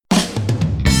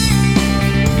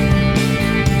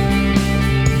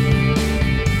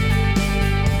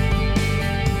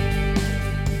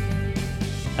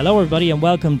Hello everybody and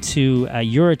welcome to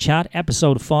Eurochat,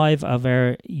 episode 5 of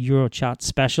our Eurochat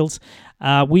specials.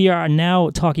 We are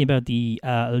now talking about the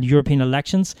European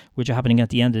elections, which are happening at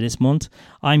the end of this month.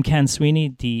 I'm Ken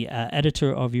Sweeney, the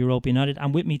editor of Europe United,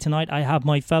 and with me tonight I have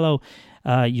my fellow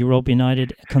Europe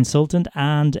United consultant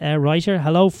and writer.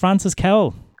 Hello, Frances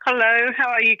Cowell. Hello, how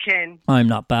are you, Ken? I'm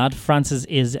not bad. Frances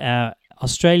is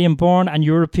Australian born and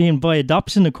European by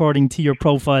adoption, according to your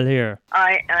profile here.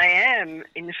 I am.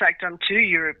 In fact, I'm two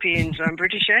Europeans. I'm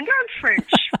British and I'm French.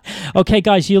 Okay,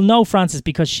 guys, you'll know Frances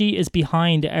because she is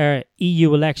behind our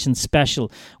EU election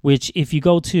special, which if you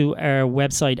go to our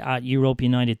website at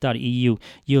europeunited.eu,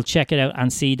 you'll check it out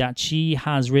and see that she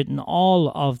has written all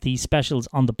of the specials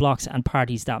on the blocks and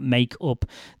parties that make up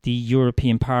the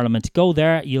European Parliament. Go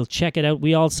there, you'll check it out.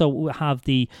 We also have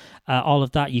the all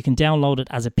of that. You can download it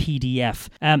as a PDF.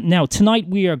 Now, tonight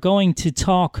we are going to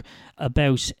talk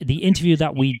about the interview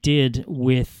that we did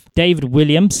with David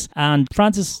Williams. And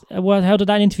Frances, how did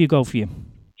that interview go for you?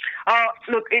 Oh,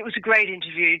 look, it was a great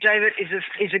interview. David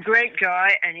is a great guy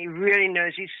and he really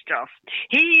knows his stuff.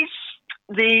 He's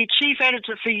the chief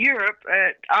editor for Europe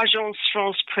at Agence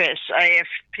France-Presse,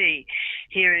 AFP,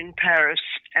 here in Paris.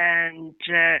 And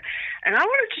I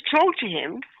wanted to talk to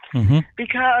him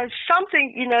because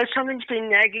something's been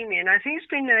nagging me, and I think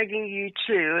it's been nagging you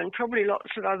too, and probably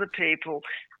lots of other people.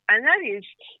 And that is,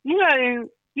 you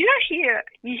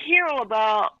hear all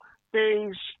about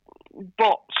these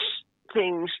bots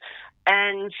things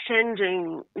and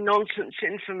sending nonsense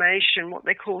information, what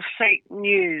they call fake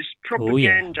news,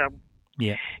 propaganda. Oh,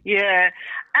 yeah.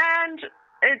 And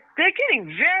they're getting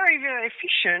very, very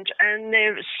efficient, and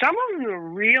some of them are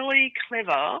really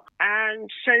clever, and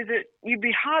so that you'd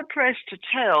be hard-pressed to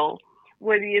tell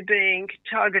whether you're being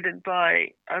targeted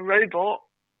by a robot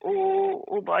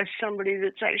or by somebody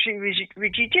that's actually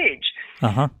rigid.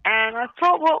 Uh-huh. And I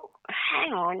thought, well,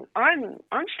 hang on,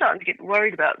 I'm starting to get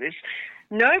worried about this.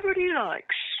 Nobody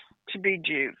likes to be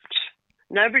duped.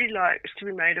 Nobody likes to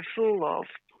be made a fool of.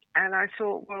 And I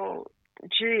thought, well,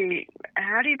 gee,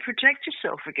 how do you protect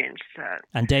yourself against that?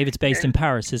 And David's based in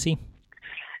Paris, is he?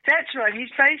 That's right. He's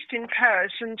based in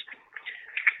Paris. And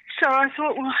so I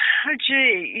thought, well,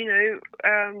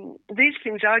 these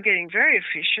things are getting very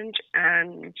efficient,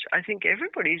 and I think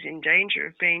everybody's in danger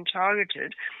of being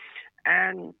targeted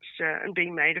and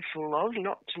being made a fool of,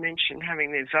 not to mention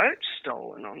having their votes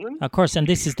stolen on them. Of course, and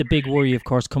this is the big worry, of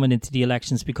course, coming into the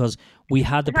elections, because we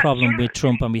had the problem with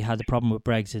Trump and we had the problem with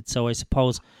Brexit. So I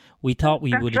suppose we thought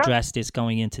we would address this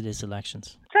going into these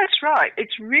elections. That's right.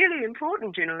 It's really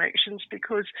important in elections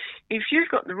because if you've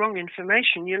got the wrong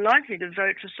information, you're likely to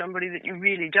vote for somebody that you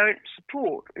really don't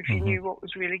support if you knew what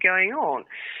was really going on.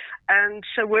 And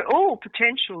so we're all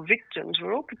potential victims.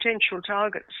 We're all potential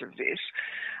targets of this.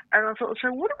 And I thought,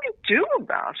 so what do we do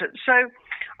about it? So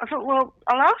I thought, well,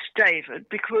 I'll ask David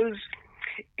because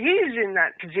he's in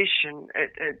that position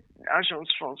at Agence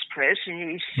France-Presse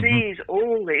and he sees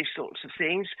all these sorts of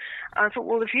things. I thought,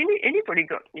 well, if anybody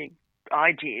got any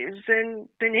ideas, then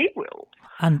he will.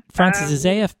 And Frances, is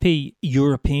AFP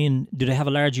European? Do they have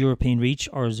a large European reach,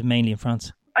 or is it mainly in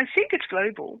France? I think it's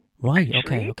global. Right,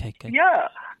 actually. Okay. Yeah,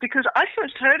 because I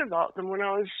first heard about them when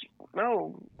I was, when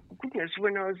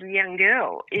I was a young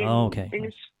girl in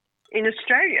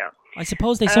Australia. I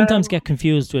suppose they sometimes get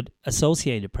confused with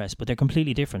Associated Press, but they're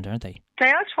completely different, aren't they?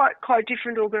 They are quite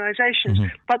different organisations,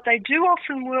 but they do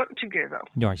often work together.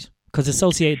 Right, because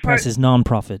Associated Press is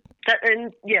non-profit.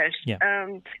 Yes. Yeah.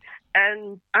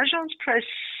 And Agence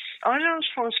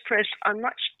France-Presse, I'm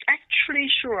not actually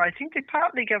sure. I think they're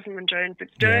partly government-owned, but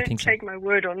don't take my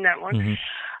word on that one.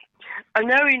 I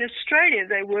know in Australia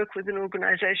they work with an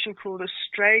organisation called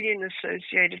Australian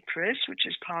Associated Press, which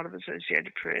is part of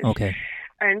Associated Press. Okay.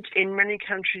 And in many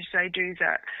countries they do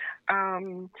that.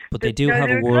 But they do have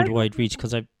a worldwide reach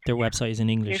because their website is in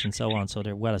English and so on, so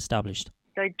they're well established.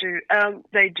 They do.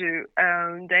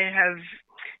 They have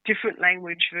different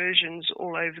language versions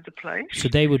all over the place. So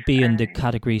they would be in the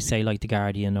category, say, like The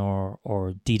Guardian or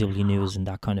DW News and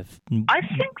that kind of... I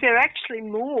think they're actually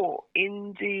more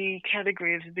in the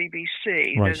category of the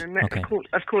BBC. Right, okay.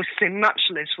 Of course, they're much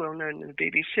less well-known than the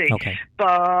BBC. Okay.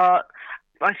 But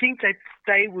I think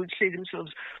they would see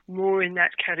themselves more in that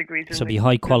category. Than so be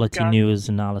high-quality news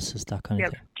analysis, that kind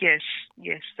of thing.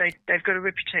 Yes. They've got a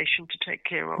reputation to take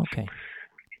care of. Okay.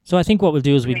 So I think what we'll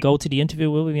do is we'll go to the interview,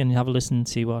 will we, and have a listen and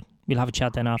see we'll have a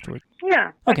chat then afterwards.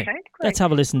 Yeah. Okay. Great. Let's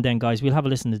have a listen then, guys. We'll have a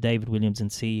listen to David Williams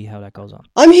and see how that goes on.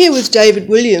 I'm here with David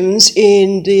Williams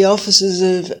in the offices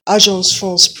of Agence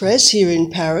France-Presse here in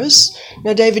Paris.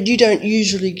 Now, David, you don't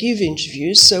usually give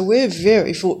interviews, so we're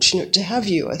very fortunate to have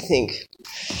you, I think.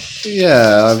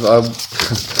 Yeah,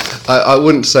 I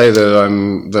wouldn't say that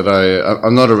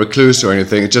I'm not a recluse or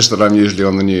anything. It's just that I'm usually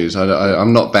on the news.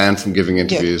 I'm not banned from giving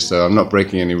interviews, so I'm not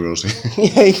breaking any rules.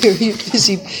 Yeah,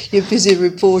 you're busy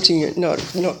reporting it, not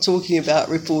talking about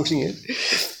reporting it.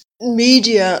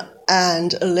 Media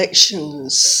and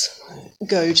elections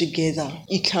go together.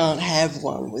 You can't have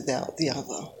one without the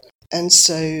other. And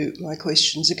so my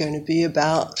questions are going to be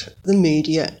about the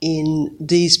media in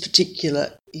these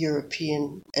particular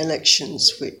European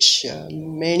elections, which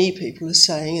many people are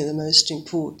saying are the most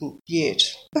important yet.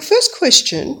 My first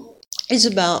question is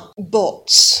about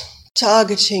bots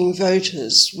targeting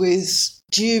voters with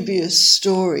dubious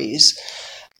stories,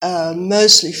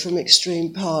 mostly from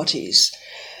extreme parties.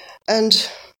 And,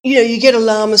 you get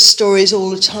alarmist stories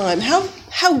all the time.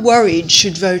 How worried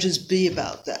should voters be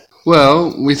about that?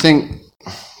 Well, we think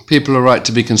people are right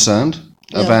to be concerned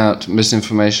about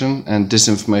misinformation and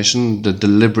disinformation, the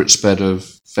deliberate spread of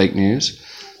fake news.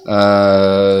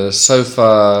 So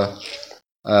far,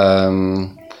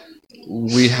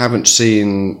 we haven't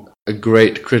seen a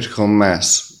great critical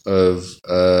mass of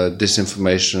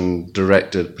disinformation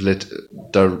directed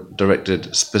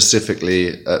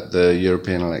specifically at the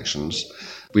European elections.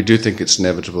 We do think it's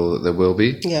inevitable that there will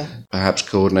be, perhaps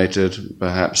coordinated,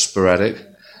 perhaps sporadic.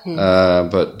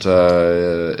 But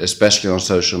especially on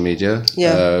social media,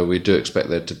 we do expect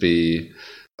there to be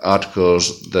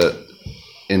articles that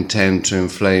intend to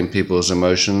inflame people's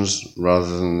emotions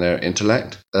rather than their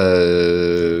intellect.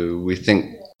 We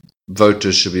think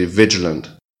voters should be vigilant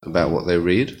about what they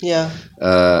read,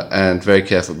 and very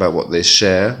careful about what they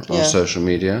share on social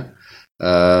media.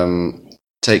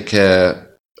 Take care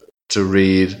to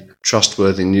read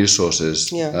trustworthy news sources.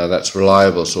 That's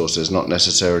reliable sources, not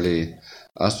necessarily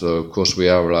us, though of course we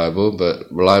are reliable, but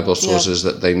reliable sources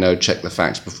that they know check the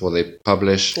facts before they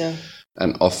publish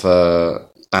and offer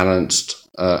balanced,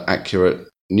 accurate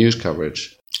news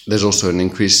coverage. There's also an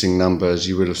increasing number, as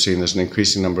you will have seen, there's an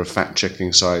increasing number of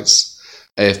fact-checking sites.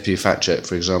 AFP Fact Check,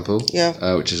 for example,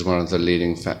 which is one of the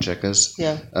leading fact checkers.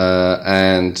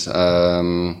 And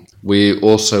we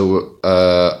also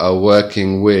are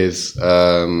working with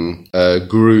a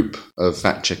group of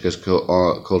fact checkers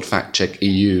called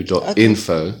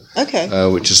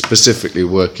factcheckeu.info, which is specifically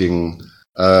working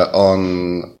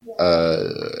on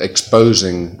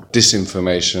exposing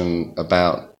disinformation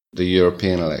about the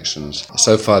European elections.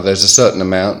 So far there's a certain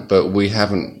amount, but we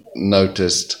haven't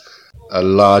noticed a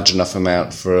large enough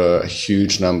amount for a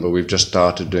huge number. We've just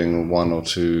started doing 1 or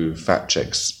 2 fact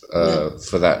checks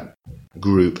for that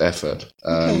group effort.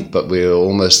 But we're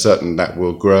almost certain that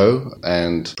will grow,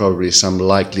 and probably some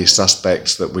likely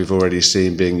suspects that we've already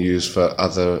seen being used for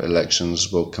other elections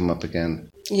will come up again.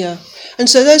 And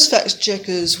so those fact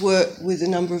checkers work with a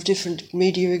number of different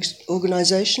media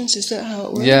organisations, is that how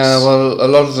it works? Well, a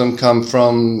lot of them come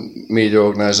from media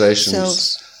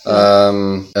organisations.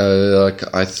 For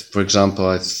example,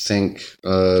 I think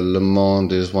Le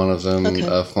Monde is one of them.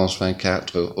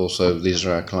 France-Presse also. These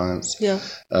are our clients.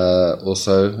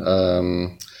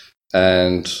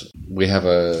 And we have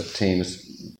a team.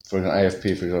 For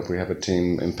AFP, for example, we have a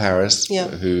team in Paris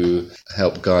who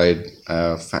help guide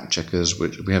our fact checkers.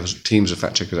 Which we have teams of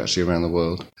fact checkers actually around the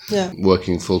world,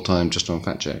 working full time just on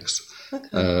fact checks.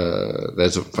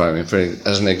 As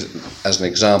an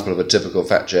example of a typical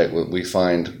fact check, what we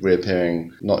find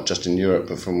reappearing not just in Europe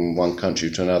but from one country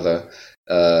to another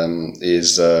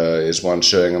is one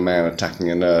showing a man attacking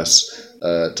a nurse.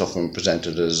 It's often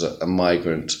presented as a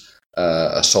migrant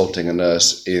assaulting a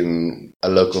nurse in a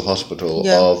local hospital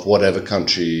of whatever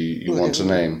country you want to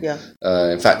name.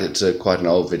 In fact, it's quite an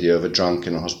old video of a drunk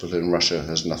in a hospital in Russia. It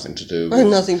has nothing to do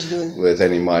with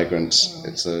any migrants.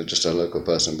 It's just a local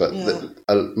person. But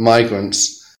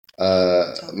migrants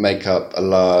make up a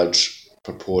large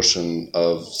proportion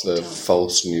of the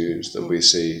false news that we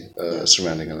see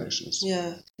surrounding elections.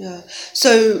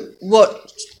 So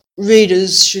what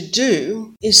readers should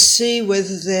do is see whether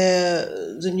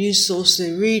the news source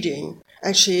they're reading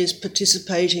actually is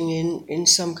participating in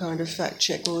some kind of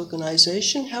fact-check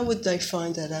organisation. How would they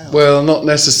find that out? Well, not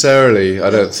necessarily, I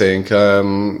don't think.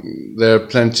 There are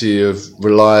plenty of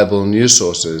reliable news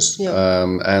sources,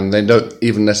 and they don't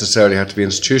even necessarily have to be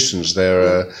institutions.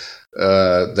 There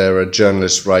are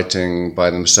journalists writing by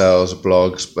themselves,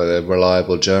 blogs, but they're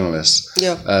reliable journalists.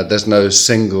 There's no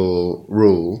single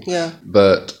rule,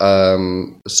 but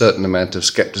a certain amount of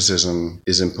skepticism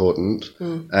is important.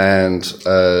 And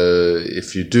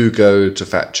if you do go to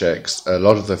fact checks, a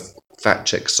lot of the fact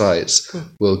check sites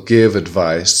will give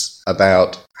advice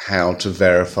about how to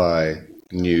verify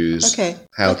news,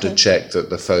 how to check that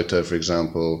the photo, for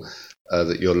example,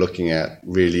 that you're looking at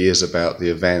really is about the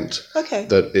event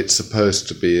that it's supposed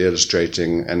to be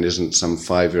illustrating, and isn't some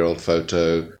 5-year-old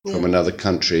photo from another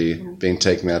country being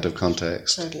taken out of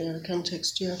context. Totally out of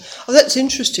context, yeah. Oh, that's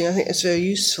interesting. I think that's very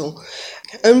useful.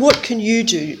 And what can you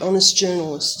do, honest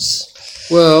journalists?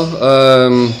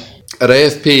 Well, at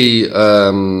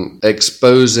AFP,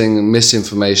 exposing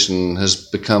misinformation has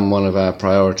become one of our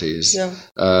priorities. Yeah.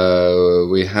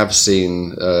 We have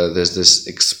seen there's this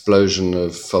explosion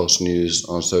of false news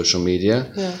on social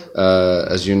media. Yeah.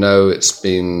 As you know, it's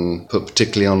been put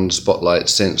particularly on the spotlight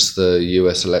since the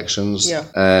US elections. Yeah.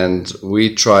 And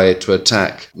we try to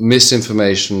attack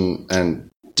misinformation and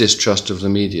distrust of the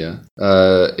media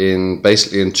in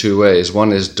two ways.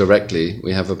 One is directly.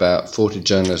 We have about 40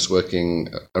 journalists working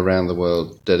around the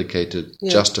world dedicated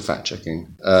just to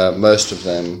fact-checking. Most of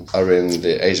them are in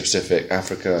the Asia Pacific,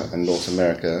 Africa and North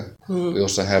America. We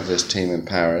also have this team in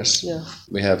Paris. Yeah.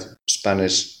 We have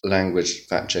Spanish language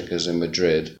fact-checkers in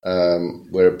Madrid.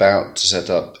 We're about to set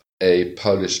up a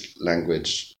Polish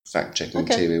language fact-checking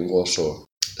team in Warsaw.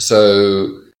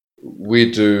 So we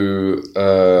do,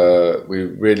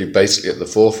 we're really basically at the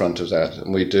forefront of that.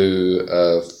 And we do,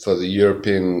 for the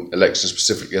European elections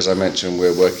specifically, as I mentioned,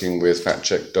 we're working with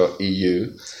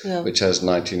factcheck.eu, which has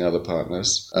 19 other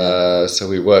partners. So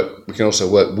we can also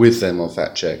work with them on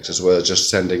fact checks, as well as just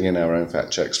sending in our own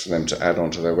fact checks for them to add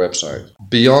onto their website.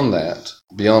 Beyond that,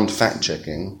 beyond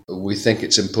fact-checking, we think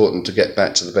it's important to get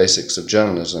back to the basics of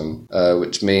journalism,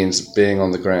 which means being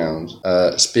on the ground,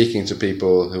 speaking to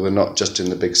people who are not just in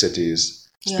the big cities,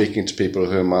 speaking to people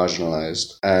who are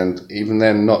marginalised, and even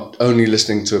then not only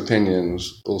listening to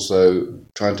opinions, also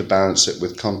trying to balance it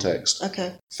with context,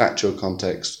 factual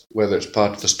context, whether it's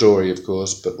part of the story, of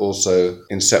course, but also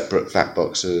in separate fact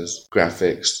boxes,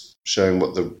 graphics, showing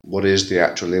what is the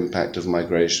actual impact of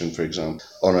migration, for example,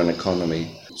 on an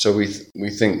economy. So we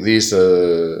think these are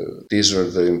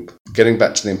the getting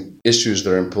back to the issues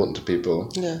that are important to people,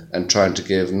 and trying to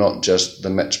give not just the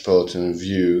metropolitan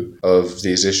view of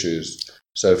these issues.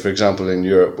 So, for example, in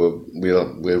Europe,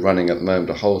 we're running at the moment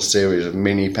a whole series of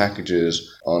mini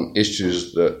packages on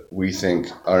issues that we think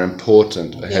are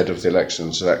important ahead of the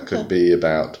election. So that could be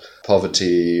about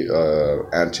poverty,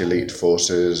 anti-elite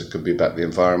forces. It could be about the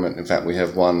environment. In fact, we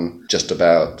have one just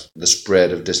about the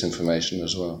spread of disinformation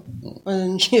as well.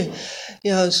 And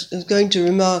I was going to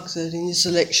remark that in this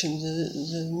election,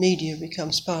 the media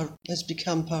has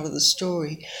become part of the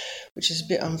story, which is a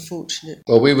bit unfortunate.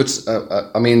 Well, we would.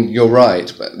 You're right.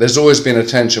 But there's always been a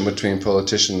tension between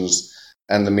politicians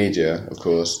and the media, of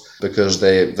course, because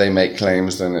they make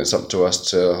claims, then it's up to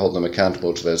us to hold them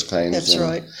accountable to those claims. That's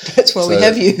right. That's why we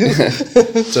have you.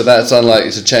 So that's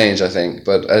unlikely to change, I think.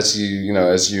 But as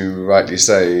you rightly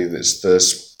say, it's the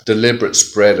deliberate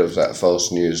spread of that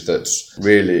false news that's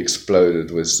really exploded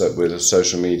with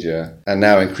social media, and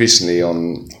now increasingly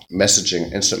on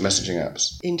instant messaging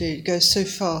apps. Indeed, it goes so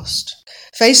fast.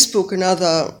 Facebook and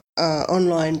other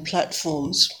online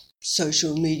platforms,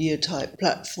 social media type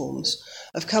platforms,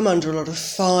 have come under a lot of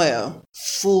fire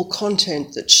for content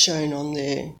that's shown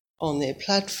on their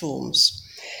platforms.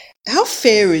 How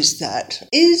fair is that?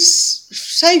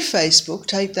 Say Facebook,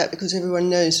 take that because everyone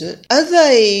knows it, are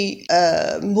they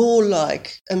more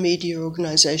like a media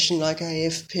organisation like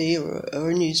AFP or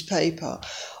a newspaper,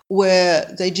 where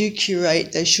they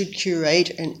should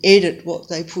curate and edit what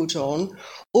they put on,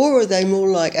 or are they more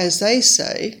like, as they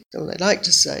say, or they like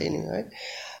to say anyway,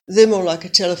 they're more like a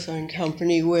telephone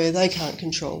company where they can't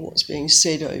control what's being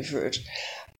said over it?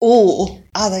 Or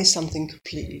are they something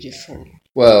completely different?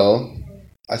 Well,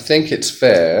 I think it's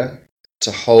fair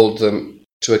to hold them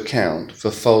to account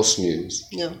for false news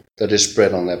that is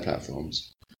spread on their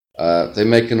platforms. They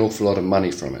make an awful lot of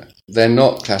money from it. They're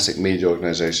not classic media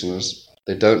organisations.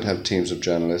 They don't have teams of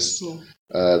journalists.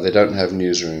 They don't have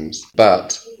newsrooms.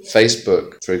 But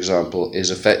Facebook, for example, is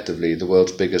effectively the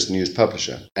world's biggest news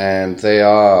publisher. And they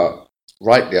are,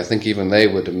 rightly, I think even they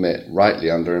would admit, rightly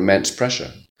under immense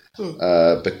pressure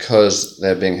because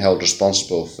they're being held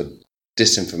responsible for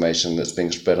disinformation that's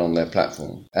being spread on their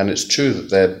platform. And it's true that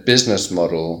their business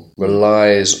model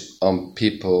relies on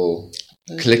people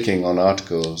clicking on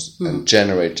articles and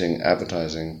generating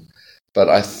advertising. But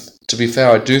to be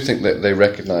fair, I do think that they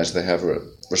recognise they have a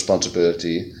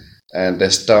responsibility, and they're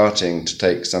starting to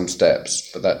take some steps,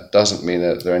 but that doesn't mean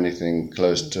that they're anything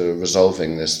close to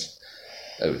resolving this,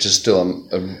 which is still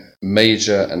a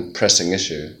major and pressing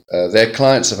issue. They're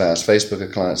clients of ours. Facebook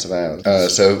are clients of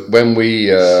ours. So when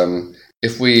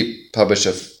if we publish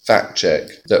a fact check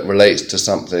that relates to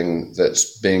something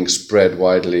that's being spread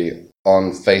widely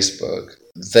on Facebook,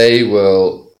 they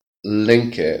will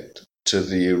link it to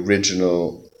the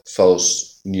original false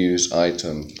news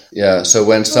item. Yeah, so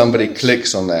when somebody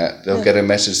clicks on that, they'll get a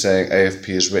message saying AFP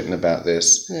has written about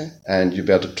this, and you'll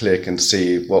be able to click and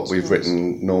see what we've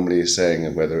written normally saying,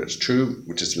 and whether it's true,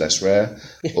 which is less rare,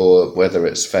 or whether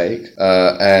it's fake.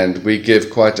 And we give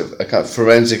quite a kind of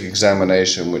forensic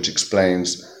examination which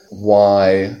explains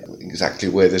why, exactly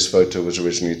where this photo was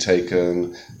originally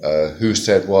taken, who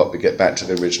said what. We get back to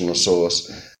the original source.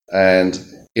 And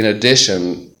in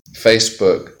addition,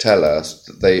 Facebook tell us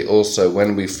that they also,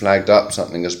 when we flagged up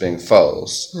something as being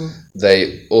false,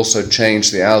 they also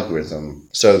changed the algorithm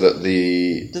so that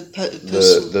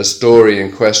the story in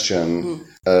question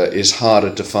is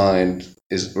harder to find,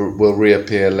 will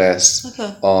reappear less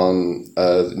on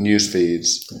news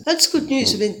feeds. That's good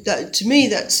news. I mean, to me,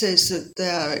 that says that they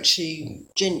are actually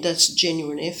that's a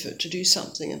genuine effort to do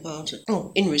something about it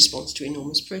in response to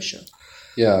enormous pressure.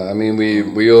 Yeah, I mean,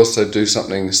 we also do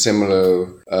something similar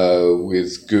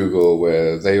with Google,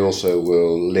 where they also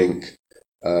will link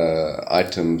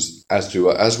items, as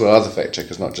will other fact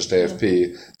checkers, not just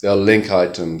AFP. They'll link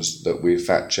items that we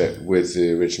fact check with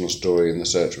the original story in the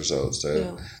search results.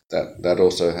 So that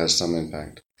also has some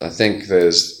impact. I think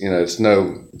there's, it's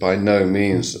by no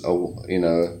means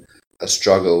a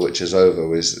struggle which is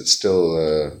over. It's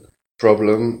still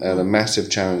problem and a massive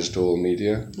challenge to all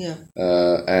media.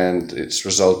 And it's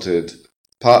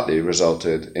partly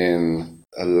resulted in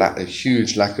a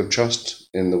huge lack of trust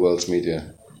in the world's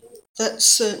media. That's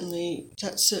certainly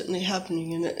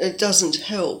happening, and it doesn't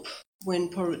help when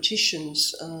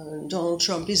politicians, Donald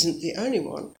Trump isn't the only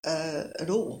one at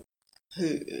all,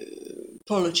 who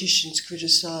politicians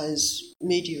criticise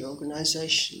media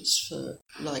organisations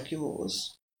like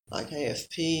yours, like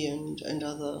AFP and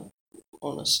other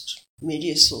honest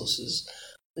media sources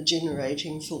are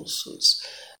generating falsehoods.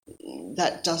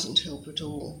 That doesn't help at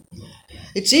all.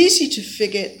 It's easy to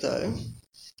forget, though,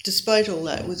 despite all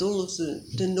that, with all of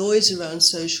the noise around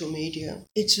social media,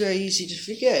 it's very easy to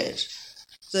forget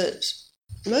that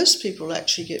most people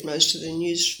actually get most of their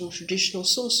news from traditional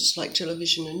sources like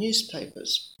television and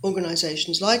newspapers,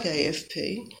 organisations like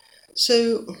AFP.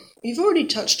 So you've already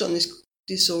touched on this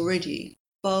already,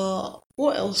 but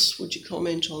what else would you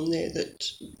comment on there that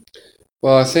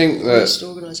I think that most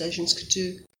organisations could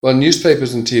do? Well,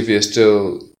 newspapers and TV are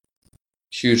still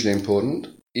hugely important,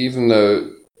 even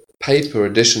though paper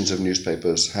editions of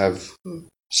newspapers have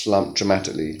slumped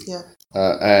dramatically.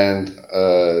 And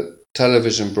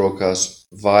television broadcast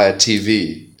via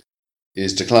TV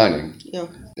is declining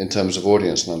in terms of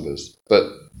audience numbers.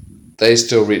 But they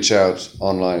still reach out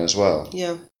online as well.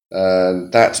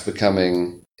 And that's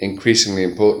becoming increasingly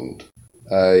important.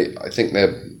 I think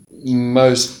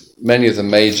many of the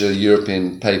major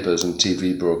European papers and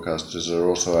TV broadcasters are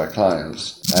also our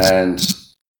clients, and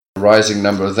a rising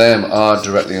number of them are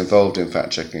directly involved in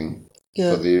fact-checking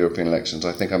for the European elections.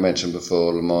 I think I mentioned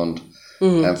before Le Monde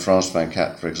and France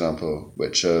 24, for example,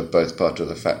 which are both part of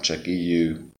the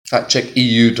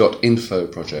factcheckeu.info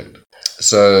project.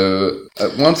 So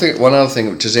one other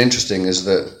thing which is interesting is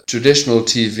that traditional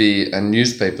TV and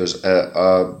newspapers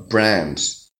are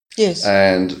brands.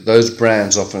 And those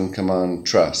brands often command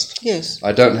trust.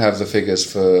 I don't have the figures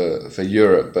for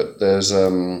Europe, but there's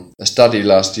a study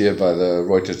last year by the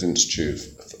Reuters Institute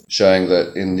showing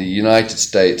that in the United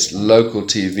States, local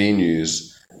TV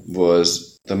news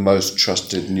was the most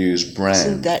trusted news brand.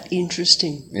 Isn't that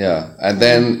interesting? Yeah, and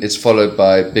then it's followed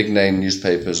by big-name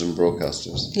newspapers and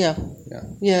broadcasters.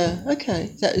 Okay,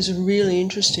 that is really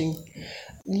interesting.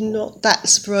 Not that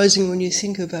surprising when you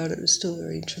think about it, it's still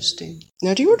very interesting.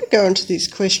 Now, do you want to go into these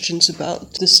questions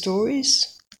about the stories?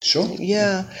 Sure.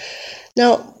 Yeah.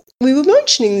 Now, we were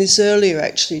mentioning this earlier,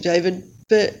 actually, David,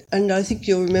 and I think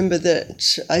you'll remember that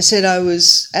I said I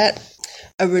was at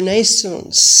a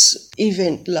Renaissance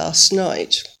event last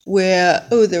night where,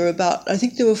 there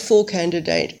were 4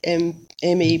 candidate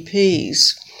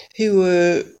MEPs who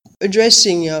were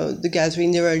addressing the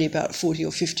gathering. There were only about 40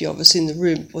 or 50 of us in the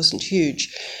room. It wasn't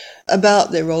huge.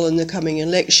 About their role in the coming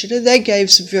election. And they gave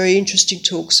some very interesting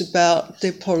talks about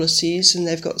their policies, and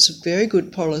they've got some very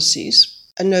good policies,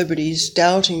 and nobody's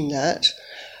doubting that.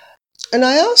 And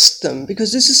I asked them,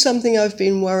 because this is something I've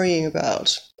been worrying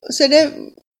about, I said,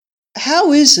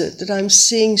 how is it that I'm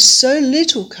seeing so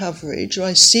little coverage, or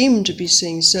I seem to be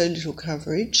seeing so little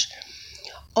coverage,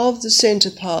 of the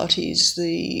centre parties,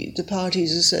 the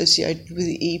parties associated with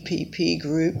the EPP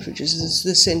group, which is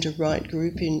the centre-right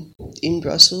group in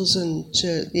Brussels, and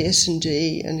the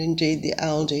S&D, and indeed the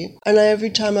ALDE. And every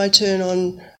time I turn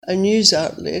on a news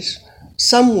outlet,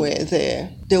 somewhere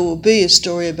there will be a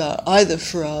story about either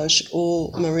Farage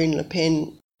or Marine Le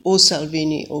Pen or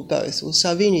Salvini or both. Well,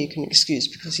 Salvini you can excuse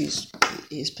because he's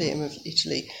is PM of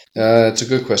Italy? It's a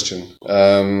good question.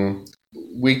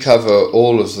 We cover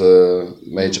all of the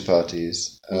major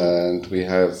parties, and we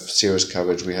have serious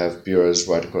coverage. We have bureaus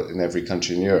right across in every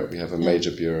country in Europe. We have a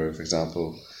major bureau, for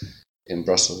example, in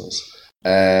Brussels.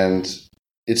 And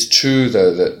it's true,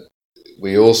 though, that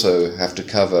we also have to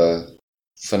cover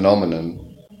phenomenon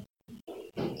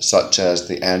such as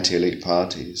the anti-elite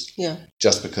parties,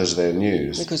 just because they're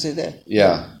news. Because they're there.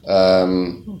 Yeah,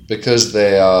 because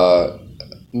they are,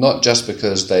 not just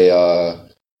because they are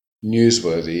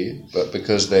newsworthy, but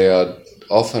because they are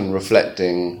often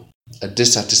reflecting a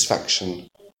dissatisfaction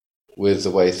with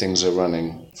the way things are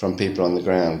running from people on the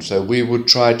ground. So we would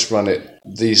try to run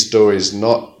these stories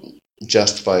not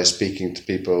just by speaking to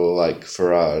people like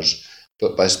Farage,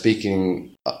 but by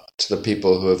speaking to the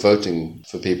people who are voting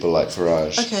for people like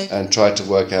Farage, and try to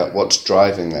work out what's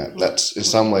driving that. That's in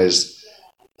some ways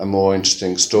a more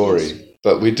interesting story.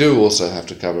 But we do also have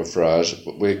to cover Farage.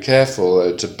 But we're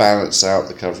careful to balance out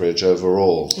the coverage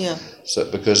overall. Yeah. So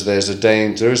because there is a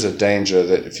danger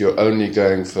that if you're only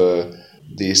going for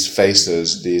these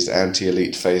faces, these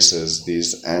anti-elite faces,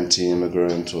 these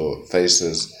anti-immigrant or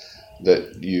faces,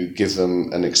 that you give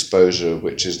them an exposure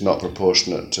which is not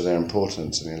proportionate to their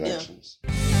importance in the elections.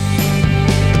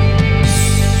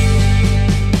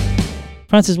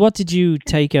 Frances, what did you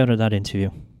take out of that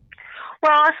interview?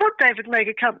 Well, I thought David made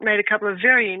a couple of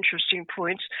very interesting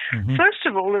points. Mm-hmm. First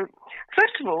of all,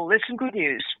 there's some good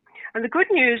news. And the good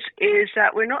news is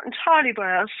that we're not entirely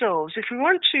by ourselves. If we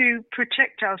want to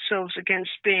protect ourselves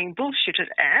against being bullshitted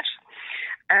at,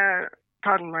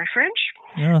 pardon my French.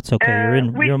 No, it's okay.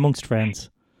 You're amongst friends.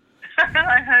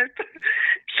 I hope.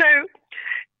 So,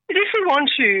 if we want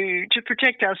to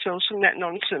protect ourselves from that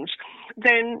nonsense,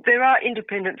 then there are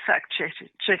independent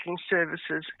fact-checking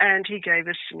services, and he gave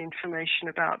us some information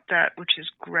about that, which is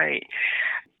great.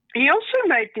 He also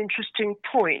made an interesting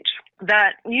point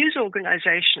that news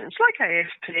organisations like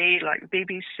AFP, like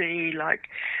BBC, like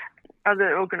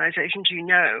other organisations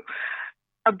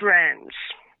are brands.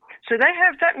 So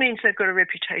that means they've got a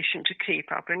reputation to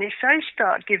keep up. And if they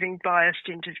start giving biased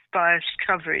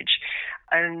coverage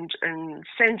and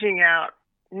sending out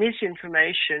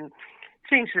misinformation,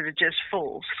 things that are just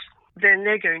false, then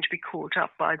they're going to be caught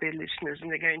up by their listeners and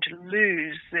they're going to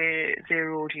lose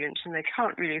their audience, and they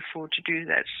can't really afford to do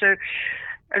that. So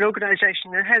an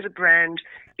organisation that has a brand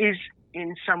is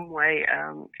in some way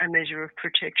a measure of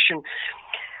protection.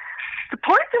 The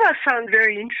point that I found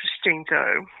very interesting,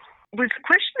 though, was the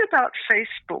question about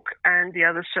Facebook and the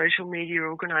other social media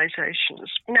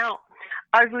organisations. Now,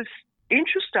 I was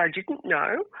interested. I didn't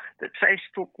know that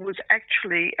Facebook was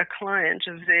actually a client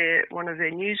of one of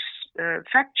their news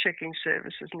fact-checking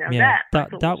services. Now,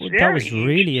 that was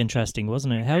really interesting,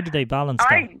 wasn't it? How did they balance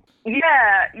that?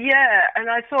 Yeah. And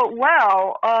I thought,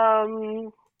 wow,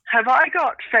 have I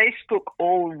got Facebook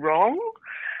all wrong?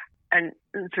 And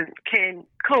Ken,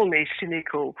 call me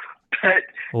cynical. But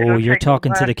you're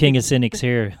talking to the king of cynics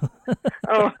here.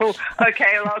 Oh, okay.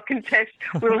 Well, I'll contest.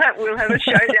 We'll have a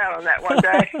showdown on that one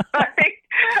day.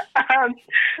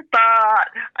 But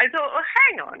I thought,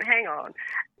 hang on.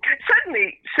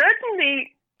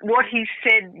 Certainly, what he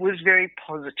said was very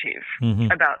positive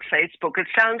about Facebook. It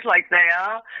sounds like they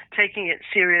are taking it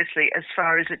seriously as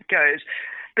far as it goes.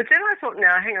 But then I thought,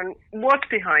 now, hang on, what's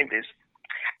behind this?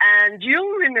 And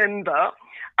you'll remember,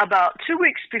 about 2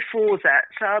 weeks before that,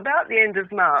 so about the end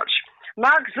of March,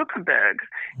 Mark Zuckerberg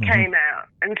came out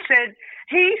and said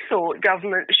he thought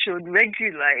government should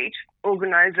regulate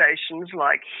organisations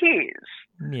like his.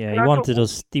 Yeah,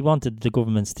 he wanted the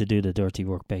governments to do the dirty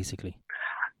work, basically.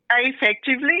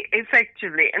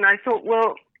 Effectively. And I thought,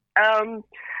 well,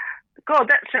 God,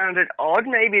 that sounded odd.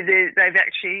 Maybe they've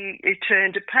actually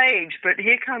turned a page, but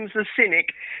here comes the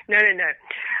cynic. No.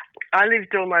 I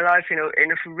lived all my life in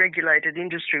a regulated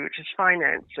industry, which is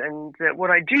finance, and what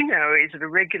I do know is that a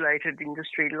regulated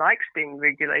industry likes being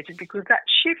regulated because that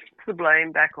shifts the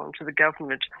blame back onto the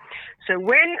government. So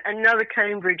when another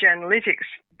Cambridge Analytics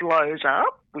blows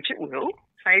up, which it will,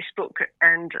 Facebook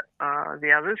and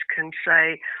the others can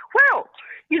say, well,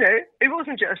 it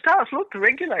wasn't just us. Look, the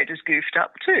regulators goofed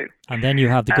up too. And then you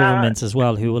have the governments as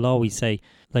well, who will always say,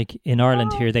 like in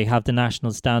Ireland here, they have the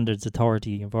National Standards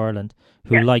Authority of Ireland,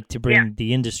 who like to bring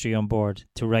the industry on board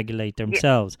to regulate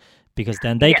themselves, because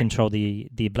then they can throw the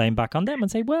blame back on them and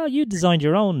say, well, you designed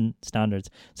your own standards.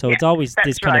 So it's always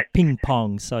this kind of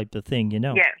ping-pong type of thing,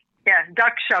 Yeah,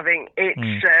 duck shoving.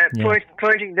 It's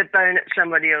pointing the bone at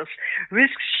somebody else.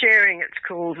 Risk sharing, it's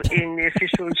called in the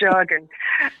official jargon.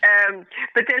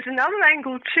 But there's another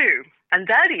angle too, and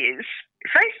that is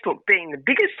Facebook being the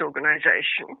biggest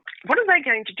organisation, what are they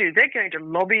going to do? They're going to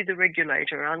lobby the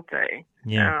regulator, aren't they?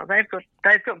 Yeah.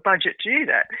 They've got budget to do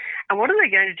that. And what are they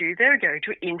going to do? They're going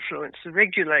to influence the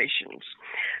regulations,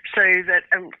 so that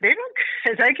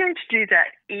they're going to do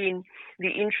that in the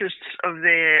interests of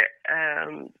their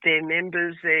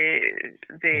members,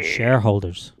 their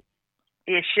shareholders.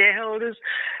 Their shareholders.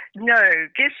 No,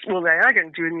 they are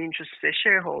going to do it in the interest of their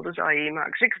shareholders, i.e.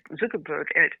 Mark Zuckerberg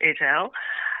et al.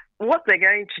 What they're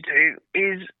going to do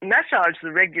is massage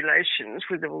the regulations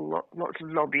with lots of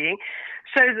lobbying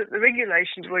so that the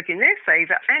regulations work in their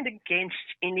favour and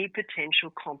against any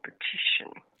potential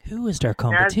competition. Who is their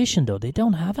competition, though? They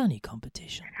don't have any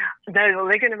competition. No, well,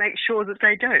 they're going to make sure that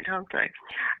they don't, aren't they?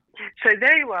 So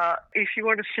there you are. If you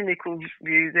want a cynical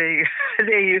view,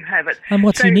 there you have it. And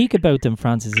what's unique about them,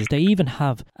 Francis, is they even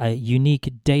have a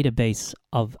unique database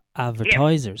of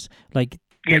advertisers. Like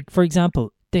for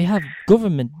example, they have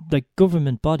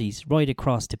government bodies right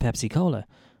across to Pepsi-Cola.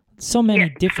 So many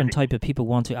different type of people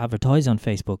want to advertise on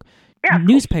Facebook. Yeah,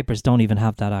 newspapers don't even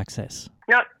have that access.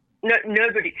 No,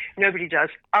 nobody does.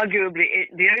 Arguably,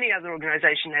 the only other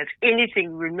organisation that has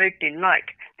anything remotely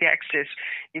like the access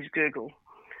is Google.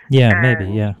 Yeah,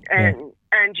 maybe.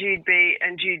 And you'd be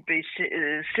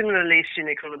similarly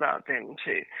cynical about them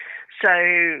too.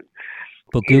 So,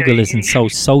 but Google isn't so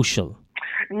social.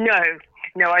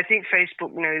 No, I think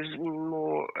Facebook knows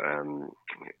more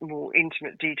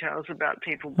intimate details about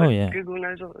people, but Google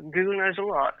knows a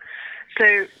lot.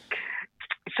 So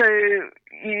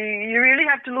you really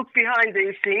have to look behind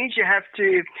these things. You have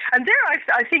to, and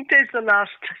I think there's the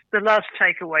last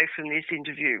takeaway from this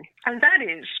interview, and that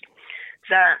is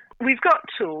that we've got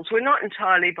tools. We're not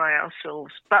entirely by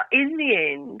ourselves, but in the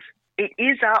end, it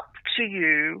is up to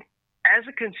you as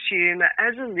a consumer,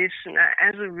 as a listener,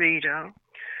 as a reader,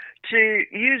 to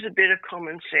use a bit of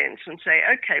common sense and say,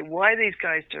 okay, why are these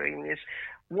guys doing this?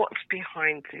 What's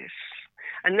behind this?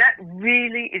 And that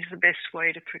really is the best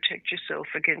way to protect yourself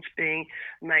against being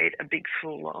made a big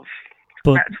fool of.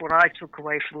 But that's what I took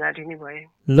away from that anyway.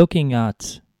 Looking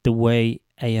at the way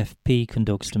AFP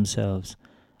conducts themselves,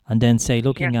 and then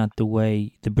looking at the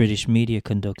way the British media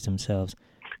conduct themselves,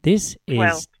 this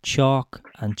is chalk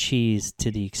and cheese to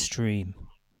the extreme.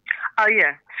 Oh,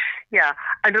 yeah.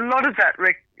 And a lot of that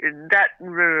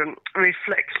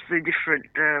reflects the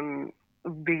different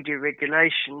media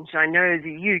regulations. I know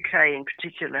the UK in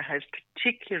particular has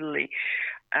particularly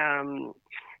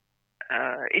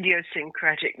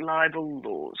idiosyncratic libel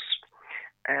laws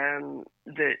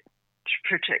that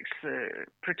protects the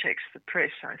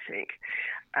press, I think.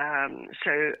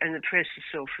 And the press is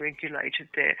self-regulated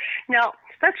there. Now,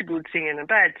 that's a good thing and a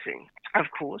bad thing, of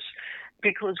course,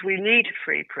 because we need a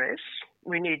free press,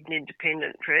 we need an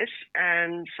independent press,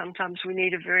 and sometimes we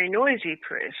need a very noisy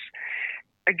press.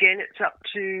 Again, it's up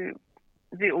to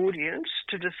the audience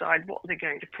to decide what they're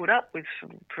going to put up with from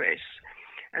the press.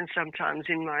 And sometimes,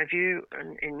 in my view,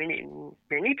 and in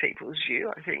many people's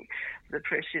view, I think the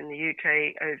press in the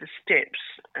UK oversteps,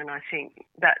 and I think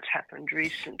that's happened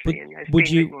recently, and they've been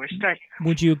a bit more established.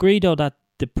 Would you agree, though, that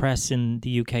the press in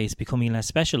the UK is becoming less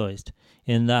specialised,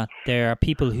 in that there are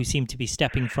people who seem to be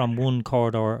stepping from one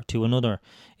corridor to another,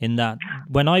 in that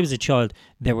when I was a child,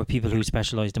 there were people who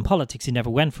specialised in politics who never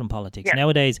went from politics. Yeah.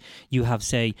 Nowadays, you have,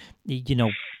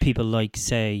 people like,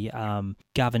 Gavin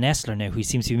Esler now, who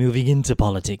seems to be moving into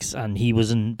politics, and he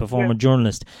was a former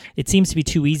journalist. It seems to be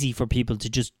too easy for people to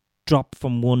just drop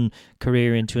from one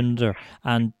career into another,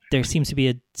 and there seems to be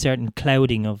a certain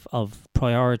clouding of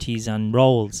priorities and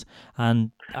roles,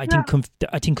 and I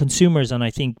think consumers and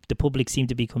I think the public seem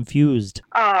to be confused.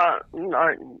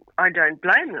 No, I don't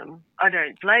blame them. I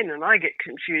get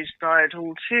confused by it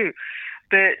all too,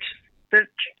 but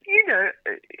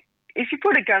if you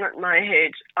put a gun at my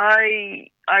head, I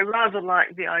rather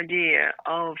like the idea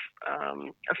of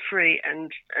a free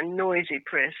and noisy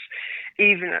press,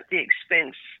 even at the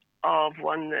expense of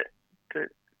one that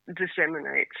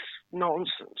disseminates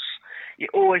nonsense. You're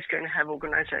always going to have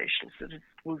organisations that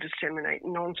will disseminate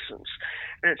nonsense,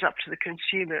 and it's up to the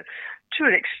consumer to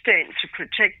an extent to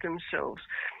protect themselves.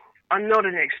 I'm not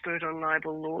an expert on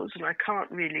libel laws, and I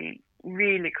can't really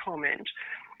comment,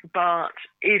 but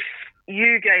if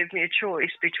you gave me a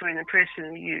choice between the press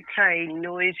in the UK,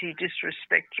 noisy,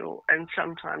 disrespectful, and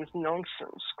sometimes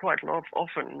nonsense, quite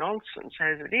often nonsense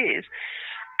as it is,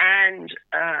 and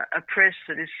a press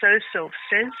that is so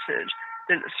self-censored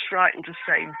that it's frightened to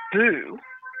say boo,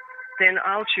 then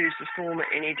I'll choose the former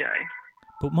any day.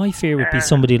 But my fear would be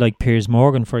somebody like Piers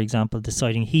Morgan, for example,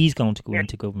 deciding he's going to go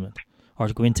into government or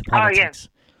to go into politics.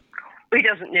 He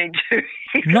doesn't need to.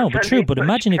 No, but true. But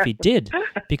imagine if he did,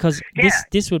 because Yeah.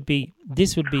 this would be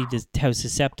how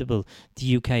susceptible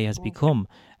the UK has become.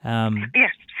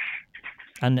 Yes.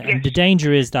 And the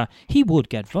danger is that he would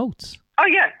get votes. Oh,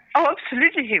 yeah. Oh,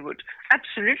 absolutely he would.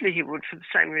 Absolutely he would, for the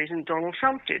same reason Donald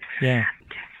Trump did. Yeah.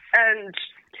 And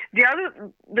the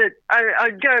other, that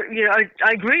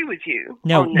I agree with you.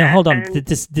 Now, on that. hold on.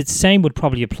 The same would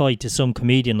probably apply to some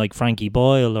comedian like Frankie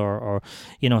Boyle or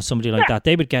somebody like that.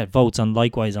 They would get votes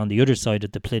likewise on the other side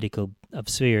of the political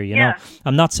sphere. You know,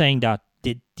 I'm not saying that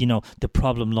the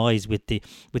problem lies with the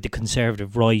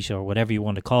conservative right or whatever you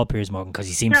want to call Piers Morgan, because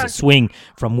he seems to swing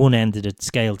from one end of the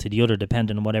scale to the other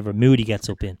depending on whatever mood he gets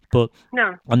up in. But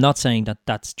I'm not saying that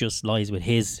that's just lies with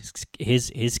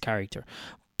his character.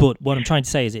 But what I'm trying to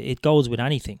say is it goes with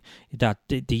anything, that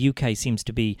the UK seems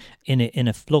to be in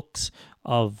a flux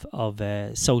of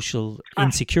social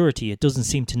insecurity. It doesn't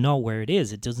seem to know where it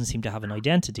is. It doesn't seem to have an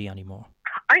identity anymore.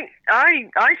 I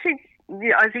think.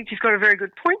 Yeah, I think you've got a very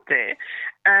good point there.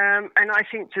 And I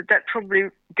think that probably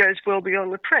goes well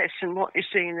beyond the press. And what you're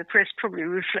seeing in the press probably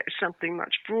reflects something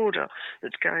much broader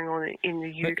that's going on in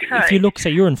the UK. If you look, say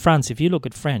you're in France, if you look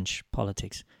at French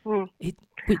politics,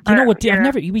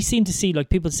 we seem to see, like,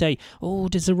 people say, oh,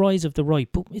 there's a rise of the right,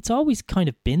 but it's always kind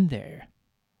of been there.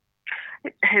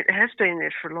 It has been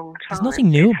there for a long time. There's nothing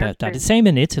new about that. The same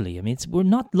in Italy. I mean, we're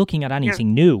not looking at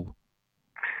anything new.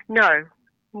 No,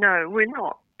 we're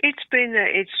not. It's been there,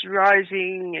 it's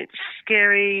rising, it's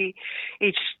scary,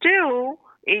 its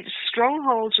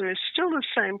strongholds are still the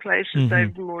same place as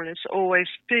they've more or less always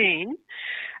been.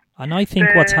 And I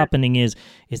think what's happening is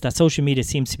that social media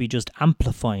seems to be just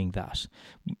amplifying that.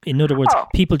 In other words,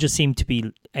 people just seem to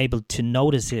be able to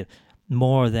notice it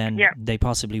more than they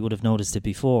possibly would have noticed it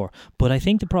before. But I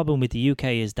think the problem with the UK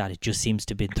is that it just seems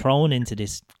to have been thrown into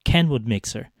this Kenwood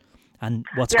mixer. And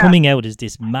what's coming out is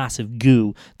this massive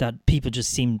goo that people just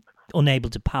seem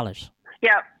unable to palate.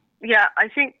 Yeah. I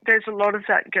think there's a lot of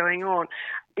that going on.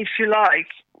 If you like,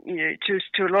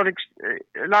 to a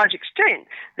large extent,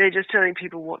 they're just telling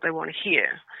people what they want to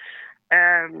hear.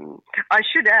 I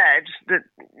should add that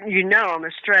I'm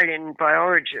Australian by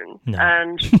origin,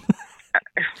 and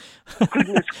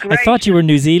goodness gracious, I thought you were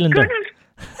New Zealander.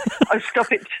 Oh,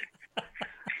 stop it.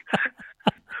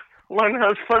 One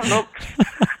has fun look.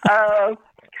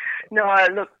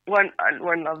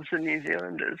 One loves the New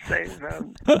Zealanders.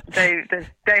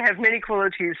 They have many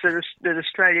qualities that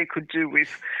Australia could do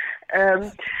with.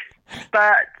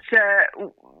 But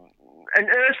an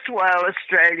erstwhile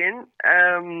Australian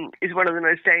is one of the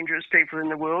most dangerous people in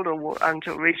the world, or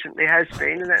until recently has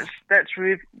been, and that's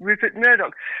Rupert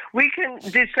Murdoch. We can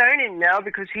disown him now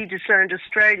because he disowned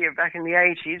Australia back in the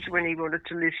 80s when he wanted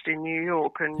to list in New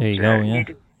York. And there you go,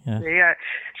 yeah.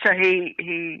 So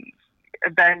he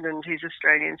abandoned his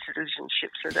Australian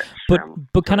citizenship. So that's.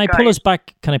 But can I pull us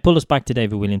back? Can I pull us back to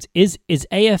David Williams? Is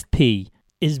AFP,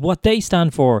 is what they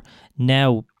stand for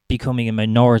now becoming a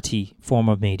minority form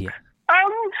of media?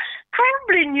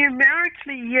 Probably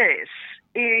numerically, yes.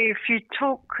 If you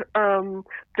talk,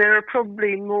 there are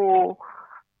probably more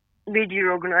media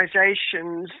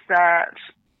organisations that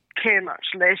care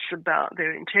much less about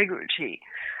their integrity,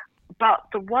 but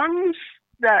the ones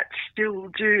that still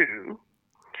do,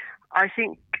 I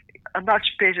think, are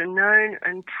much better known,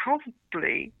 and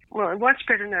probably, much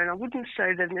better known. I wouldn't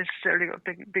say they've necessarily got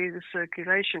to be the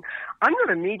circulation. I'm not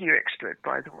a media expert,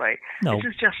 by the way. No. This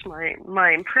is just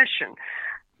my impression.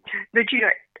 But,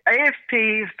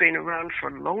 AFP have been around for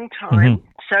a long time.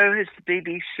 So has the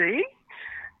BBC.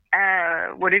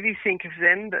 Whatever you think of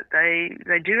them, but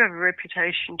they do have a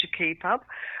reputation to keep up.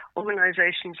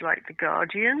 Organisations like The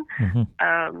Guardian,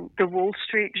 the Wall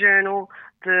Street Journal,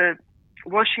 the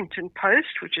Washington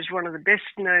Post, which is one of the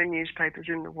best-known newspapers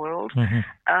in the world,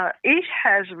 it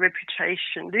has a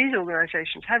reputation. These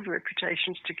organisations have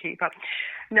reputations to keep up.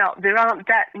 Now, there aren't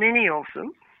that many of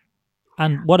them.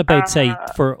 And what about, say,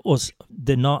 for us,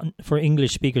 for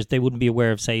English speakers, they wouldn't be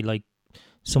aware of, say, like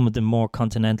some of the more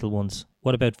continental ones.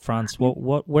 What about France?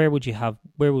 Where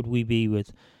would we be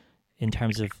with, in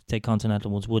terms of, say, continental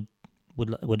ones? Would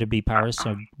it be Paris,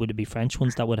 or would it be French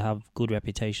ones that would have good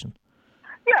reputation?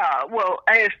 Yeah, well,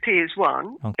 AFP is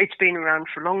one. Okay. It's been around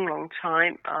for a long, long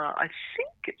time. I think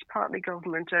it's partly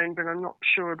government-owned, but I'm not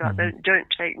sure about that. Don't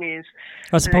take me as...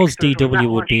 I suppose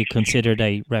DW would be considered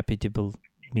a reputable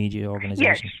media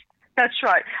organisation. Yes, that's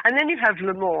right. And then you have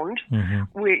Le Monde,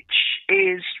 which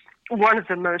is one of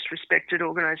the most respected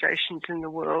organisations in the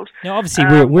world. Now, obviously,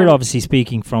 we're obviously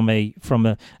speaking from a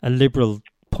liberal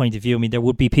point of view. I mean, there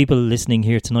would be people listening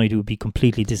here tonight who would be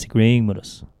completely disagreeing with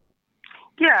us.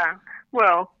 Yeah,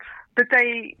 well, but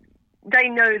they they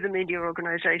know the media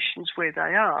organisations where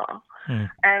they are.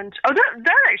 And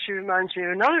that actually reminds me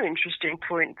of another interesting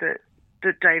point that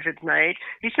David made.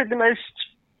 He said the most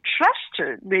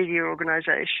trusted media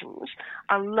organisations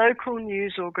are local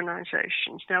news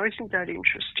organisations. Now, isn't that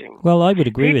interesting? Well, I would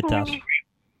agree with that.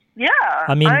 Yeah.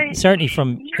 I mean, certainly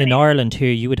in Ireland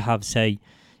here, you would have, say,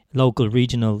 local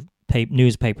regional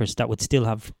newspapers that would still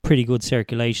have pretty good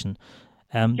circulation.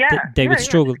 They would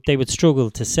struggle. They would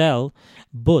struggle to sell,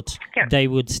 but they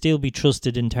would still be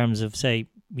trusted in terms of, say,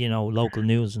 local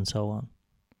news and so on.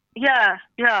 Yeah.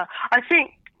 I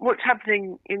think what's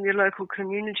happening in your local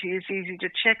community is easy to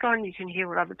check on. You can hear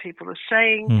what other people are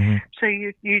saying, so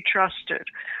you trust it.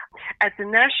 At the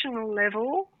national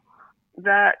level,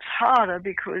 that's harder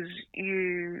because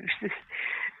there's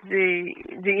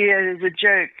a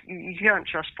joke. You can't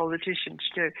trust politicians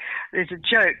too. There's a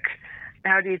joke.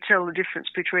 How do you tell the difference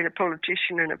between a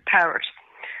politician and a parrot?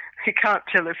 You can't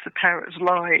tell if the parrot's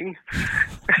lying.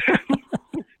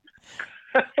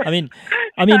 I mean,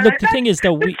 look. The thing is,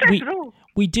 though,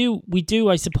 we do.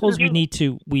 I suppose we need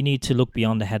to look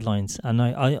beyond the headlines, and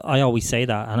I always say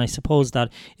that. And I suppose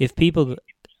that if people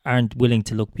aren't willing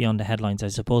to look beyond the headlines, I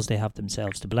suppose they have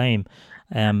themselves to blame.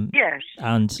 Yes.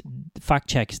 And fact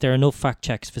checks. There are enough fact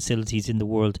checks facilities in the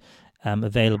world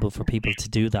available for people to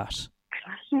do that.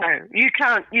 No, you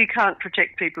can't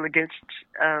protect people against.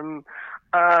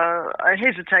 I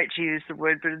hesitate to use the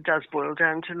word, but it does boil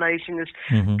down to laziness.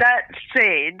 That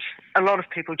said, a lot of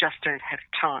people just don't have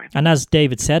time. And as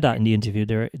David said that in the interview,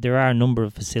 there are a number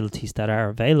of facilities that are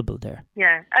available there.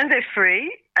 Yeah, and they're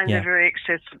free and they're very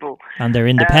accessible. And they're